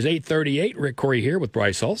 It is 8:38. Rick Couri here with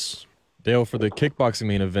Bryce Hulse. Dale, for the kickboxing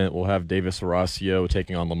main event, we'll have Davis Horacio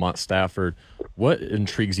taking on Lamont Stafford. What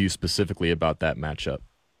intrigues you specifically about that matchup?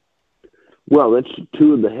 Well, that's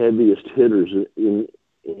two of the heaviest hitters in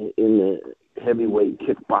the heavyweight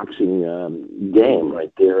kickboxing game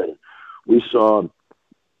right there. And we saw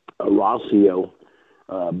Horacio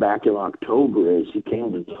back in October as he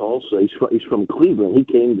came to Tulsa. He's from Cleveland. He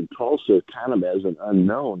came to Tulsa kind of as an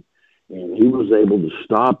unknown, and he was able to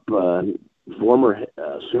stop former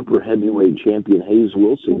super heavyweight champion Hayes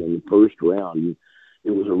Wilson in the first round.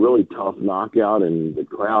 It was a really tough knockout, and the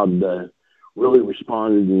crowd really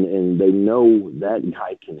responded, and they know that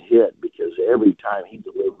guy can hit because every time he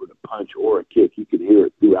delivered a punch or a kick, you could hear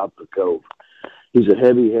it throughout the Cove. He's a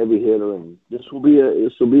heavy hitter, and this will be a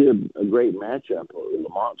great matchup.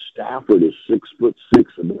 Lamont Stafford is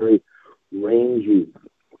 6'6", a very rangy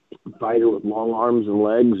fighter with long arms and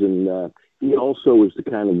legs, and he also is the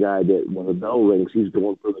kind of guy that when the bell rings, he's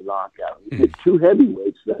going for the knockout. You get two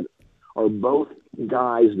heavyweights that are both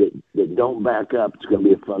guys that don't back up. It's going to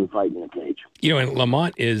be a fun fight in the cage. You know, and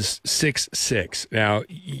Lamont is 6'6". Now,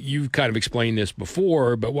 you've kind of explained this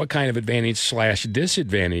before, but what kind of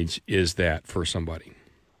advantage/disadvantage is that for somebody?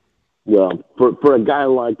 Well, for a guy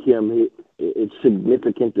like him, it's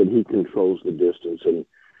significant that he controls the distance, and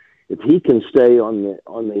if he can stay on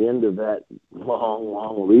the end of that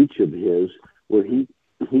long reach of his, where he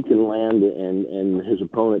can land and his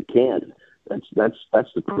opponent can't.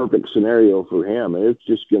 That's the perfect scenario for him, and it's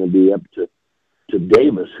just going to be up to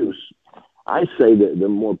Davis, who's, I say, the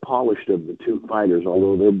more polished of the two fighters,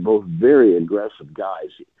 although they're both very aggressive guys.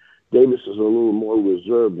 Davis is a little more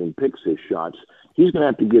reserved and picks his shots. He's going to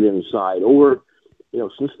have to get inside, or,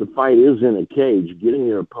 since the fight is in a cage, getting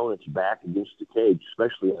your opponent's back against the cage,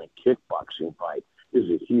 especially in a kickboxing fight, is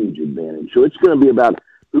a huge advantage. So it's going to be about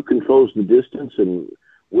who controls the distance and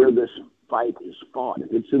where this fight is fought.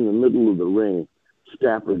 If it's in the middle of the ring,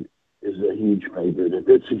 Stafford is a huge favorite. If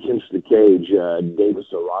it's against the cage, Davis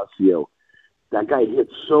Horacio, that guy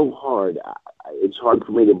hits so hard, it's hard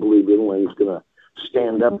for me to believe anyone's going to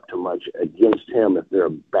stand up too much against him if their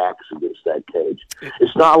backs against that cage.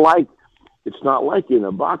 It's not like in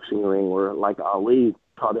a boxing ring where, like Ali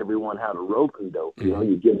taught everyone how to rope and dope.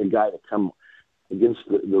 You get a guy to come against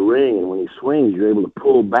the ring, and when he swings, you're able to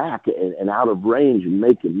pull back and out of range and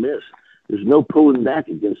make him miss. There's no pulling back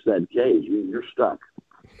against that cage. You're stuck.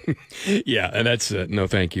 Yeah, and that's no,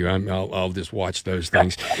 thank you. I'll just watch those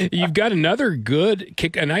things. You've got another good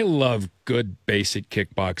kick, and I love good basic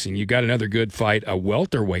kickboxing. You got another good fight, a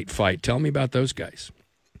welterweight fight. Tell me about those guys.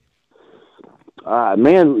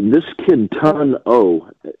 Man, this kid Ton O,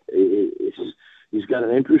 he's got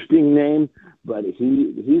an interesting name, but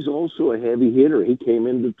he's also a heavy hitter. He came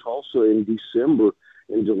into Tulsa in December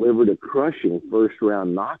and delivered a crushing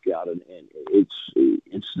first-round knockout, and he's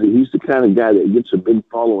the kind of guy that gets a big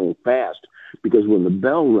following fast, because when the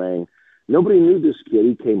bell rang, nobody knew this kid.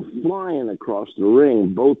 He came flying across the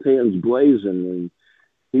ring, both hands blazing, and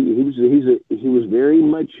he was very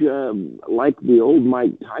much like the old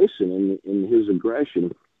Mike Tyson in his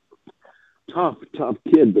aggression. Tough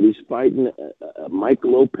kid, but he's fighting Mike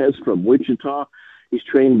Lopez from Wichita. He's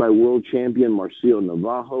trained by world champion Marcio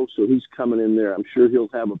Navajo, so he's coming in there. I'm sure he'll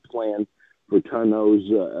have a plan for Tano's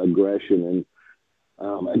aggression.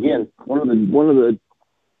 And again, one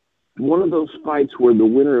of those fights where the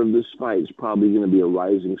winner of this fight is probably going to be a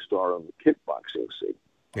rising star on the kickboxing scene.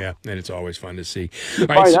 Yeah, and it's always fun to see. The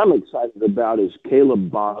fight I'm excited about is Caleb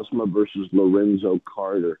Bosma versus Lorenzo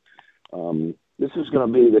Carter. This is going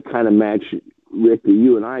to be the kind of match, Rick, that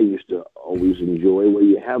you and I used to always enjoy, where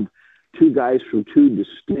you have two guys from two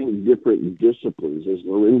distinct different disciplines. As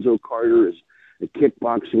Lorenzo Carter is a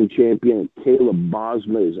kickboxing champion, and Caleb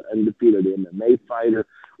Bosma is an undefeated MMA fighter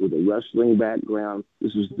with a wrestling background.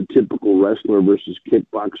 This is the typical wrestler versus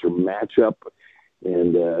kickboxer matchup.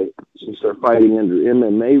 And since they're fighting under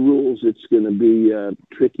MMA rules, it's going to be a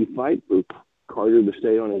tricky fight for Carter to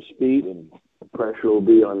stay on his feet, and the pressure will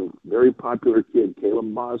be on very popular kid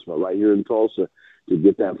Caleb Bosma right here in Tulsa to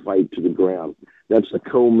get that fight to the ground. That's the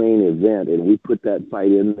co-main event, and we put that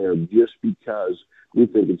fight in there just because we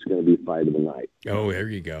think it's going to be fight of the night. Oh, there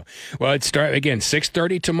you go. Well, it starts again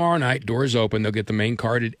 6:30 tomorrow night. Doors open. They'll get the main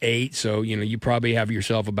card at 8. So you probably have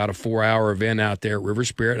yourself about a 4-hour event out there at River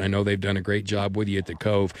Spirit. I know they've done a great job with you at the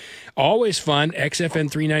Cove. Always fun. XFN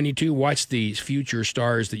 392. Watch these future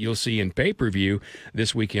stars that you'll see in pay-per-view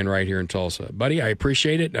this weekend right here in Tulsa, buddy. I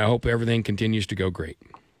appreciate it, and I hope everything continues to go great.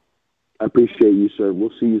 I appreciate you, sir.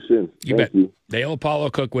 We'll see you soon. You bet. Dale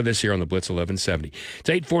Apollo Cook with us here on the Blitz 1170. It's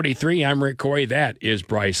 8:43. I'm Rick Couri. That is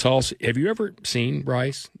Bryce Hulse. Have you ever seen,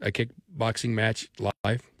 Bryce, a kickboxing match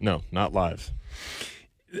live? No, not live.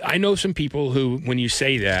 I know some people who, when you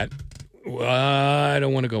say that, I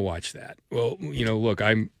don't want to go watch that. Well, look,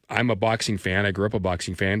 I'm a boxing fan. I grew up a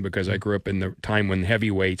boxing fan because I grew up in the time when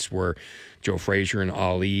heavyweights were Joe Frazier and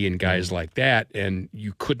Ali and guys like that. And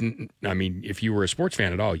you couldn't, if you were a sports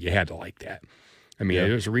fan at all, you had to like that.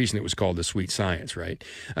 There's a reason it was called the sweet science, right?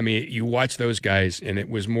 You watch those guys, and it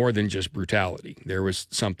was more than just brutality. There was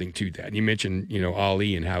something to that. And you mentioned,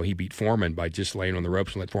 Ali and how he beat Foreman by just laying on the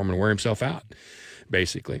ropes and let Foreman wear himself out,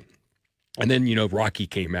 basically. And then, Rocky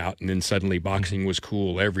came out, and then suddenly boxing was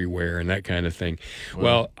cool everywhere and that kind of thing.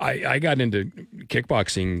 Well, I got into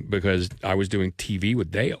kickboxing because I was doing TV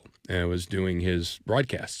with Dale, and I was doing his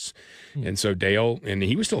broadcasts. And so Dale, and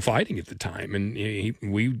he was still fighting at the time, and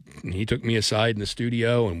he took me aside in the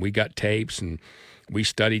studio, and we got tapes, and we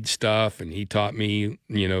studied stuff, and he taught me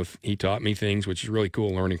things, which is really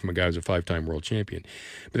cool, learning from a guy who's a 5-time world champion.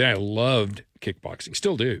 But then I loved kickboxing,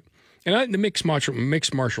 still do. And the mixed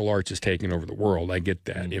martial arts is taking over the world. I get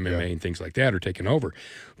that. MMA and things like that are taking over.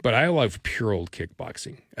 But I love pure old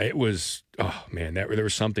kickboxing. It was, there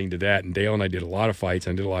was something to that. And Dale and I did a lot of fights.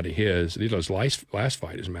 I did a lot of his. I did his last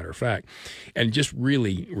fight, as a matter of fact. And just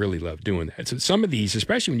really, really love doing that. So some of these,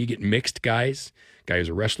 especially when you get mixed guys, guy who's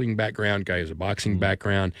a wrestling background, guy who's a boxing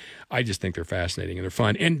background, I just think they're fascinating and they're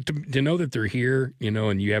fun. And to know that they're here,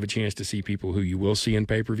 and you have a chance to see people who you will see in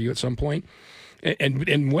pay-per-view at some point.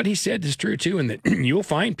 And what he said is true too, in that you'll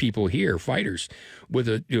find people here, fighters,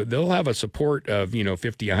 with they'll have a support of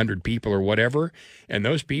 50, 100 people or whatever, and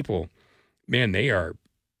those people, man, they are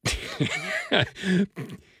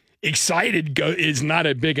excited. Is not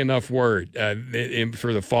a big enough word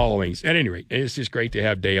for the followings. At any rate, it's just great to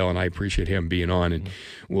have Dale, and I appreciate him being on. And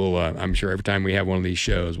we'll, I'm sure every time we have one of these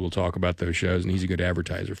shows, we'll talk about those shows, and he's a good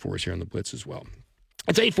advertiser for us here on the Blitz as well.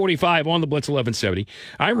 It's 8:45 on the Blitz 1170.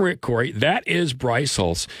 I'm Rick Couri. That is Bryce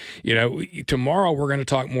Hulse. Tomorrow we're going to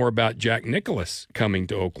talk more about Jack Nicklaus coming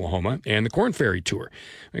to Oklahoma and the Corn Ferry Tour.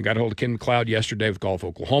 I got a hold of Ken McLeod yesterday with Golf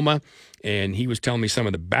Oklahoma, and he was telling me some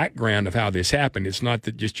of the background of how this happened. It's not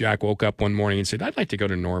that just Jack woke up one morning and said, I'd like to go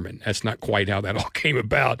to Norman. That's not quite how that all came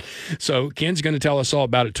about. So Ken's going to tell us all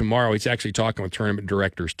about it tomorrow. He's actually talking with tournament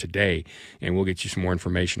directors today, and we'll get you some more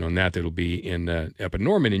information on that. That'll be up in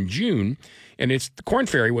Norman in June. And it's the Corn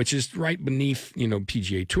Ferry, which is right beneath,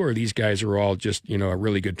 PGA Tour. These guys are all just, a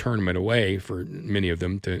really good tournament away for many of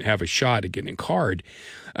them to have a shot at getting a card.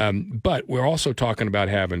 But we're also talking about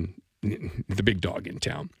having the big dog in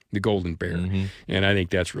town, the Golden Bear. And I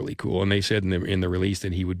think that's really cool. And they said in the release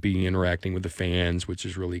that he would be interacting with the fans, which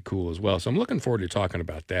is really cool as well. So I'm looking forward to talking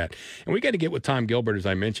about that. And we got to get with Tom Gilbert, as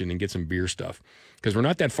I mentioned, and get some beer stuff, because we're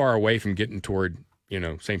not that far away from getting toward,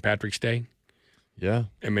 St. Patrick's Day. Yeah.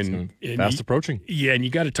 Fast approaching. Yeah, and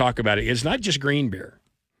you got to talk about it. It's not just green beer,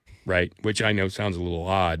 right? Which I know sounds a little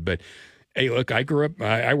odd, but hey, look, I grew up,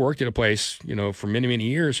 I worked at a place, for many, many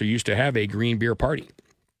years who used to have a green beer party.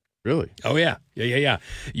 Really? Oh, yeah. Yeah.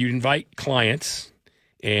 You'd invite clients,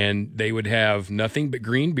 and they would have nothing but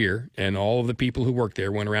green beer, and all of the people who worked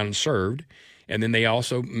there went around and served. And then they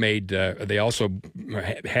also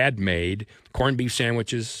had made corned beef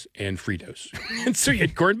sandwiches and Fritos. And so you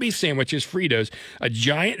had corned beef sandwiches, Fritos, a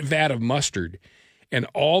giant vat of mustard, and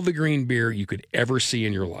all the green beer you could ever see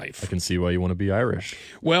in your life. I can see why you want to be Irish.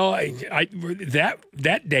 Well,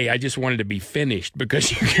 that day I just wanted to be finished because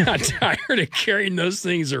you got tired of carrying those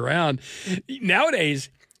things around. Nowadays,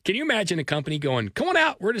 can you imagine a company going, come on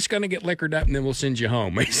out, we're just going to get liquored up and then we'll send you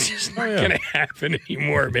home? It's just not going to happen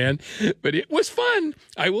anymore, man. But it was fun.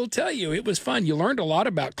 I will tell you, it was fun. You learned a lot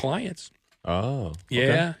about clients. Oh.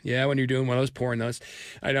 Yeah, when you're doing one of those, pouring those.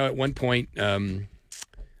 I know at one point,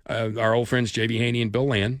 our old friends J.B. Haney and Bill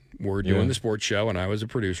Land were doing the sports show, and I was a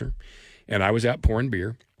producer, and I was out pouring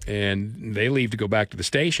beer, and they leave to go back to the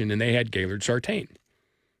station, and they had Gaylord Sartain.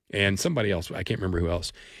 And somebody else, I can't remember who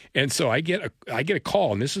else. And so I get a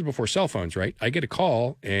call, and this is before cell phones, right? I get a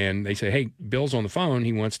call, and they say, hey, Bill's on the phone.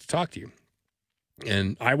 He wants to talk to you.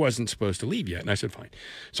 And I wasn't supposed to leave yet. And I said, fine.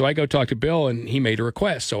 So I go talk to Bill, and he made a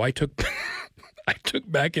request. So I took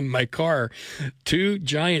back in my car 2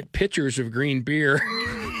 giant pitchers of green beer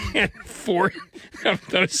and 4 of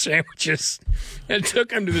those sandwiches and took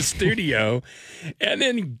them to the studio and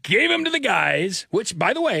then gave them to the guys, which,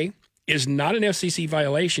 by the way, is not an FCC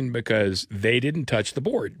violation because they didn't touch the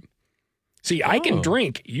board. See, I can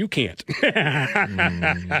drink, you can't.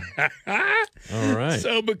 All right.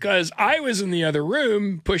 So because I was in the other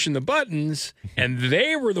room pushing the buttons, and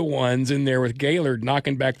they were the ones in there with Gaylord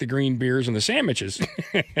knocking back the green beers and the sandwiches.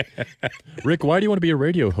 Rick, why do you want to be a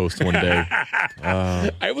radio host one day?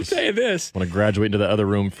 I will tell you this. Want to graduate into the other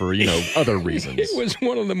room for, other reasons. It was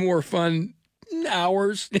one of the more fun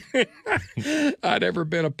hours I'd ever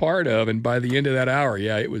been a part of, and by the end of that hour,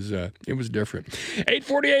 yeah, it was different.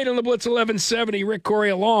 8:48 on the Blitz 1170. Rick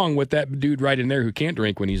Couri along with that dude right in there who can't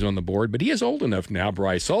drink when he's on the board, but he is old enough now,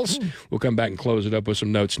 Bryce Hulse. We'll come back and close it up with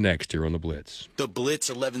some notes next here on the Blitz. The Blitz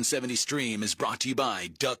 1170 stream is brought to you by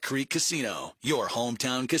Duck Creek Casino, your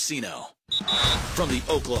hometown casino. From the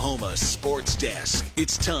Oklahoma Sports Desk,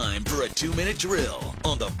 it's time for a 2-minute drill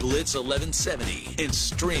on the Blitz 1170 and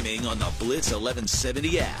streaming on the Blitz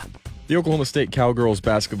 1170 app. The Oklahoma State Cowgirls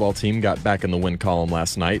basketball team got back in the win column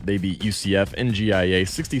last night. They beat UCF and GIA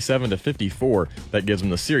 67-54. That gives them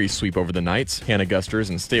the series sweep over the Knights. Hannah Gusters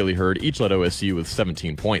and Staley Hurd each led OSU with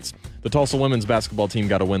 17 points. The Tulsa women's basketball team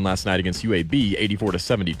got a win last night against UAB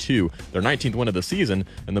 84-72, their 19th win of the season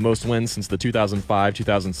and the most wins since the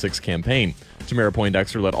 2005-2006 campaign. Tamara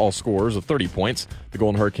Poindexter led all scorers with 30 points. The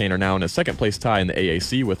Golden Hurricane are now in a second-place tie in the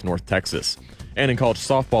AAC with North Texas. And in college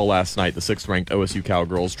softball last night, the 6th-ranked OSU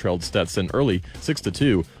Cowgirls trailed Stetson early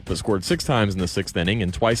 6-2, but scored 6 times in the 6th inning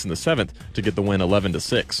and twice in the 7th to get the win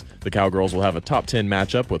 11-6. The Cowgirls will have a top 10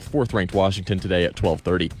 matchup with 4th-ranked Washington today at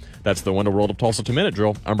 12:30. That's the Wonder World of Tulsa 2-minute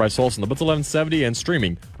drill. I'm Bryce Hulse on the Blitz 1170 and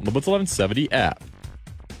streaming on the Blitz 1170 app.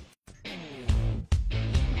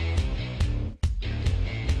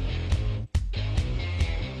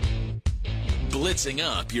 Blitzing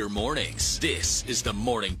up your mornings. This is the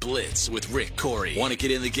Morning Blitz with Rick Couri. Want to get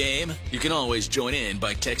in the game? You can always join in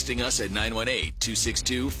by texting us at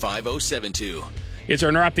 918-262-5072. It's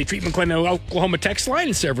our neuropathy treatment clinic Oklahoma text line,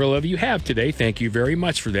 and several of you have today. Thank you very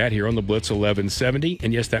much for that here on the Blitz 1170.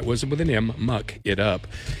 And yes, that was with an M, muck it up.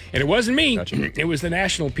 And it wasn't me. Gotcha. It was the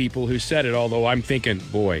national people who said it, although I'm thinking,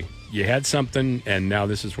 boy, you had something, and now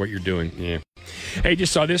this is what you're doing. Yeah. Hey,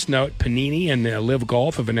 just saw this note. Panini and Live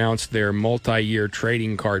Golf have announced their multi-year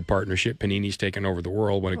trading card partnership. Panini's taken over the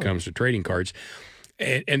world when it comes to trading cards.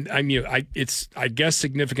 And I mean, it's, I guess,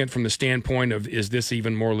 significant from the standpoint of, is this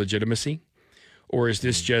even more legitimacy? Or is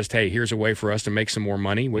this just, hey, here's a way for us to make some more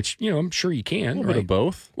money, which, you know, I'm sure you can. A little bit of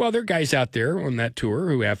both. Well, there are guys out there on that tour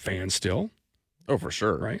who have fans still. Oh, for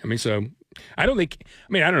sure. Right? I mean, so I don't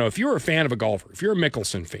know. If you're a fan of a golfer, if you're a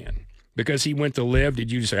Mickelson fan, because he went to Live,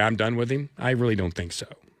 did you just say, I'm done with him? I really don't think so.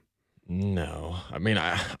 No. I mean,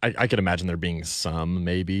 I could imagine there being some,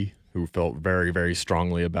 maybe, who felt very, very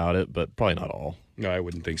strongly about it, but probably not all. No, I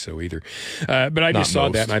wouldn't think so either. But I just saw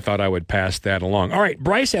that, and I thought I would pass that along. All right,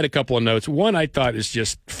 Bryce had a couple of notes. One I thought is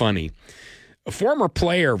just funny. A former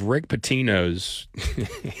player of Rick Pitino's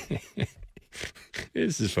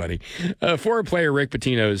this is funny. Former player Rick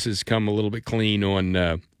Pitino's has come a little bit clean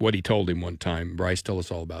on what he told him one time. Bryce, tell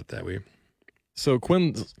us all about that, will you? So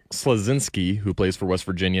Quinn Slazinski, who plays for West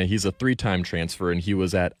Virginia, he's a 3-time transfer, and he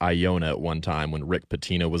was at Iona at one time when Rick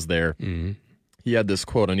Pitino was there. Mm-hmm. He had this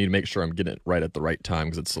quote. I need to make sure I'm getting it right at the right time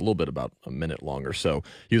because it's a little bit about a minute long or so.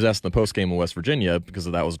 He was asked in the postgame in West Virginia, because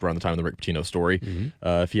that was around the time of the Rick Pitino story,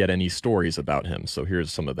 if he had any stories about him. So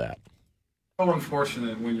here's some of that. So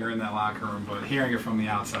unfortunate when you're in that locker room, but hearing it from the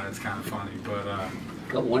outside is kind of funny. But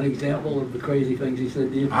got one example of the crazy things he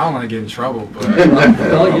said to you? I don't want to get in trouble, but he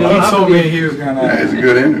told me he was going to... That's a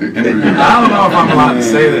good interview. I don't know if I'm allowed to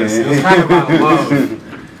say this. It was kind of about love.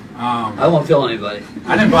 I won't tell anybody.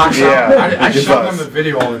 I didn't box out. I showed them the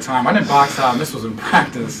video all the time. I didn't box out, and this was in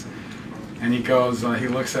practice. And he goes, he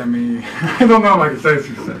looks at me. I don't know if I can say this.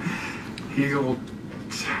 He will,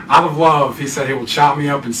 out of love, he said he will chop me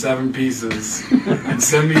up in 7 pieces and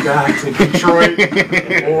send me back to Detroit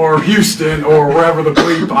or Houston or wherever the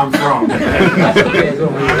bleep I'm from.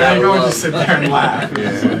 And I'm going to sit there and laugh.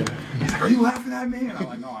 He's like, are you laughing at me? And I'm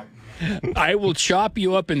like, no, I will chop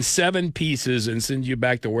you up in 7 pieces and send you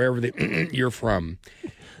back to wherever you're from.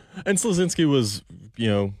 And Slazinski was,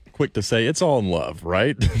 quick to say, it's all in love,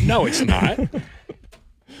 right? No, it's not.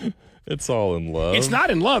 It's all in love. It's not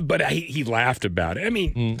in love, but he laughed about it. I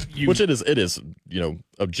mean, which it is,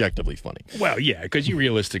 objectively funny. Well, yeah, because you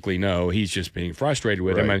realistically know he's just being frustrated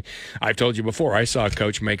with him. And I've told you before, I saw a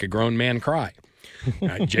coach make a grown man cry.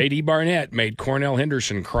 J.D. Barnett made Cornell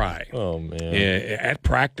Henderson cry. Oh man! At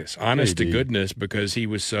practice, honest JD. to goodness, because he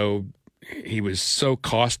was so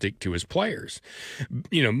caustic to his players.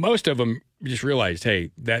 Most of them just realized,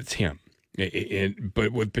 hey, that's him.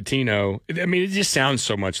 But with Pitino, I mean, it just sounds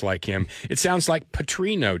so much like him. It sounds like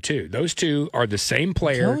Petrino, too. Those two are the same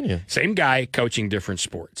player, same guy, coaching different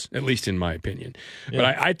sports, at least in my opinion. Yeah.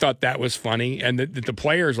 But I thought that was funny. And the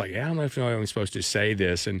player's like, I don't know if I'm supposed to say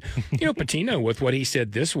this. And, Pitino, with what he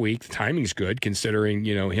said this week, the timing's good, considering,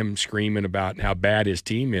 him screaming about how bad his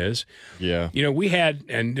team is. Yeah. We had,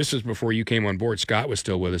 and this was before you came on board, Scott was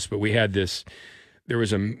still with us, but we had this, there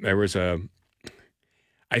was a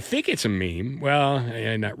I think it's a meme. Well,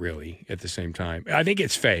 not really at the same time. I think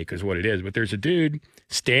it's fake is what it is. But there's a dude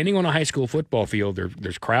standing on a high school football field.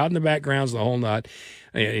 There's crowd in the backgrounds, the whole nut.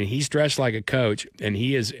 And he's dressed like a coach. And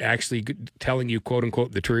he is actually telling you, quote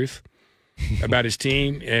unquote, the truth about his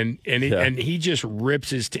team, and he just rips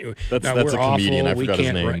his team. That's we're a awful. comedian. I We forgot his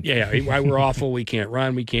can't name. run. Yeah, we're awful. We can't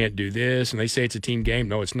run. We can't do this. And they say it's a team game.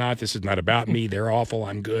 No, it's not. This is not about me. They're awful.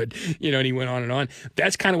 I'm good. And he went on and on.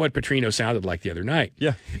 That's kind of what Petrino sounded like the other night.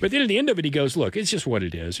 Yeah. But then at the end of it, he goes, "Look, it's just what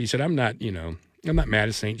it is." He said, "I'm not mad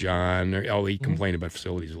at St. John." He complained about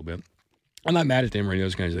facilities a little bit. I'm not mad at them or any of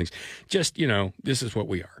those kinds of things. Just, this is what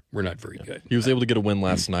we are. We're not very good. He was able to get a win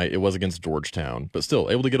last night. It was against Georgetown, but still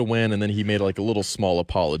able to get a win. And then he made like a little small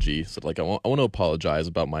apology. Said like, I want to apologize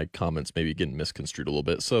about my comments maybe getting misconstrued a little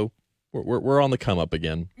bit. So we're on the come up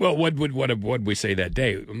again. Well, what would we say that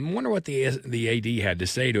day? I wonder what the AD had to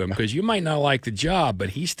say to him, because you might not like the job, but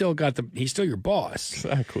he's still your boss.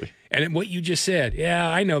 Exactly. And what you just said, yeah,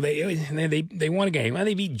 I know they won a game. Well,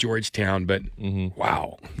 they beat Georgetown, but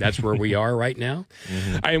wow, that's where we are right now.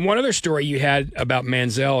 And one other story you had about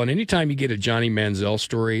Manziel, and anytime you get a Johnny Manziel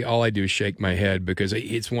story, all I do is shake my head, because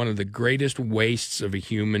it's one of the greatest wastes of a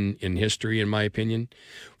human in history, in my opinion,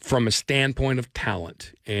 from a standpoint of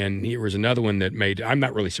talent. And here was another one that I'm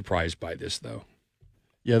not really surprised by this, though.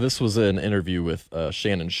 Yeah, this was an interview with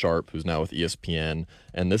Shannon Sharp, who's now with ESPN,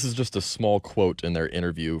 and this is just a small quote in their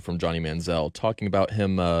interview from Johnny Manziel talking about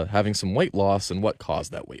him having some weight loss and what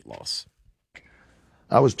caused that weight loss.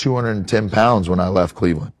 I was 210 pounds when I left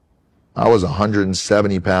Cleveland. I was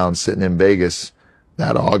 170 pounds sitting in Vegas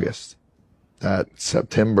that August, that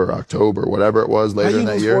September, October, whatever it was later in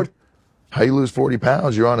that year. How you lose 40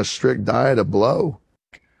 pounds? You're on a strict diet of blow.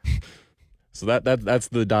 So that's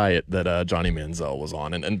the diet that Johnny Manziel was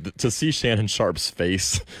on. And to see Shannon Sharp's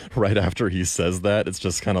face right after he says that, it's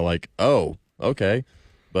just kind of like, oh, okay.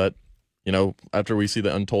 But, after we see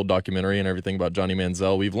the Untold documentary and everything about Johnny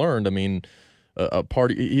Manziel, we've learned,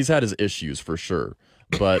 he's had his issues for sure.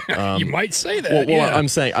 But you might say that. Well, I'm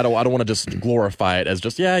saying I don't want to just glorify it as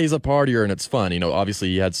just, he's a partier and it's fun. Obviously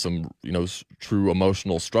he had some, true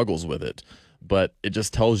emotional struggles with it. But it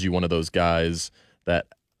just tells you one of those guys that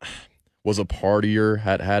was a partier,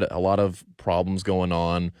 had a lot of problems going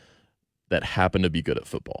on, that happened to be good at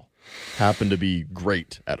football, happened to be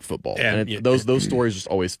great at football. And those stories just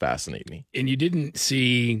always fascinate me. And you didn't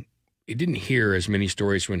hear as many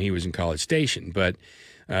stories when he was in College Station, but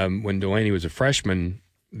when Delaney was a freshman,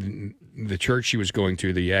 the church she was going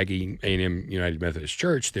to, the Aggie A&M United Methodist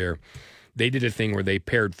Church there, they did a thing where they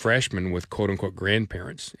paired freshmen with quote unquote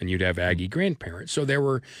grandparents, and you'd have Aggie grandparents. So there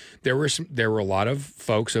were a lot of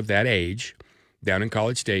folks of that age down in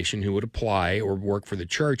College Station who would apply or work for the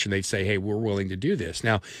church, and they'd say, "Hey, we're willing to do this."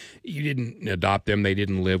 Now, you didn't adopt them; they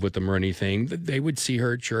didn't live with them or anything. They would see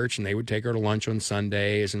her at church, and they would take her to lunch on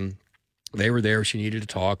Sundays, and they were there. She needed to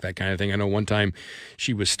talk, that kind of thing. I know one time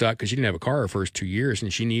she was stuck because she didn't have a car her first 2 years,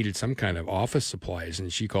 and she needed some kind of office supplies.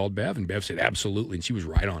 And she called Bev, and Bev said, absolutely. And she was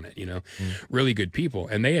right on it, Really good people.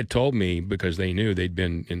 And they had told me, because they knew they'd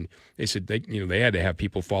been in, they said they had to have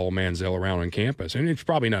people follow Manziel around on campus. And it's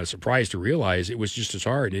probably not a surprise to realize it was just as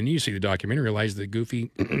hard. And you see the documentary, realize the goofy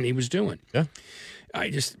he was doing. Yeah.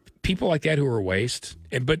 People like that who are a waste,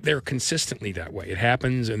 but they're consistently that way. It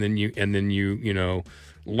happens, and then you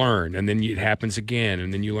learn, and then it happens again,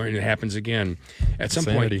 and then you learn, and it happens again. At some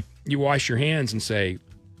point, you wash your hands and say,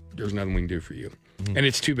 there's nothing we can do for you. And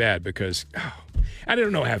it's too bad, because I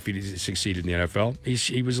don't know how he succeeded in the NFL.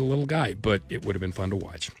 He was a little guy, but it would have been fun to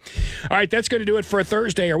watch. All right, that's going to do it for a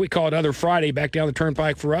Thursday, or we call it Other Friday, back down the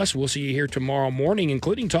turnpike for us. We'll see you here tomorrow morning,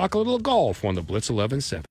 including talk a little golf on the Blitz 11-7.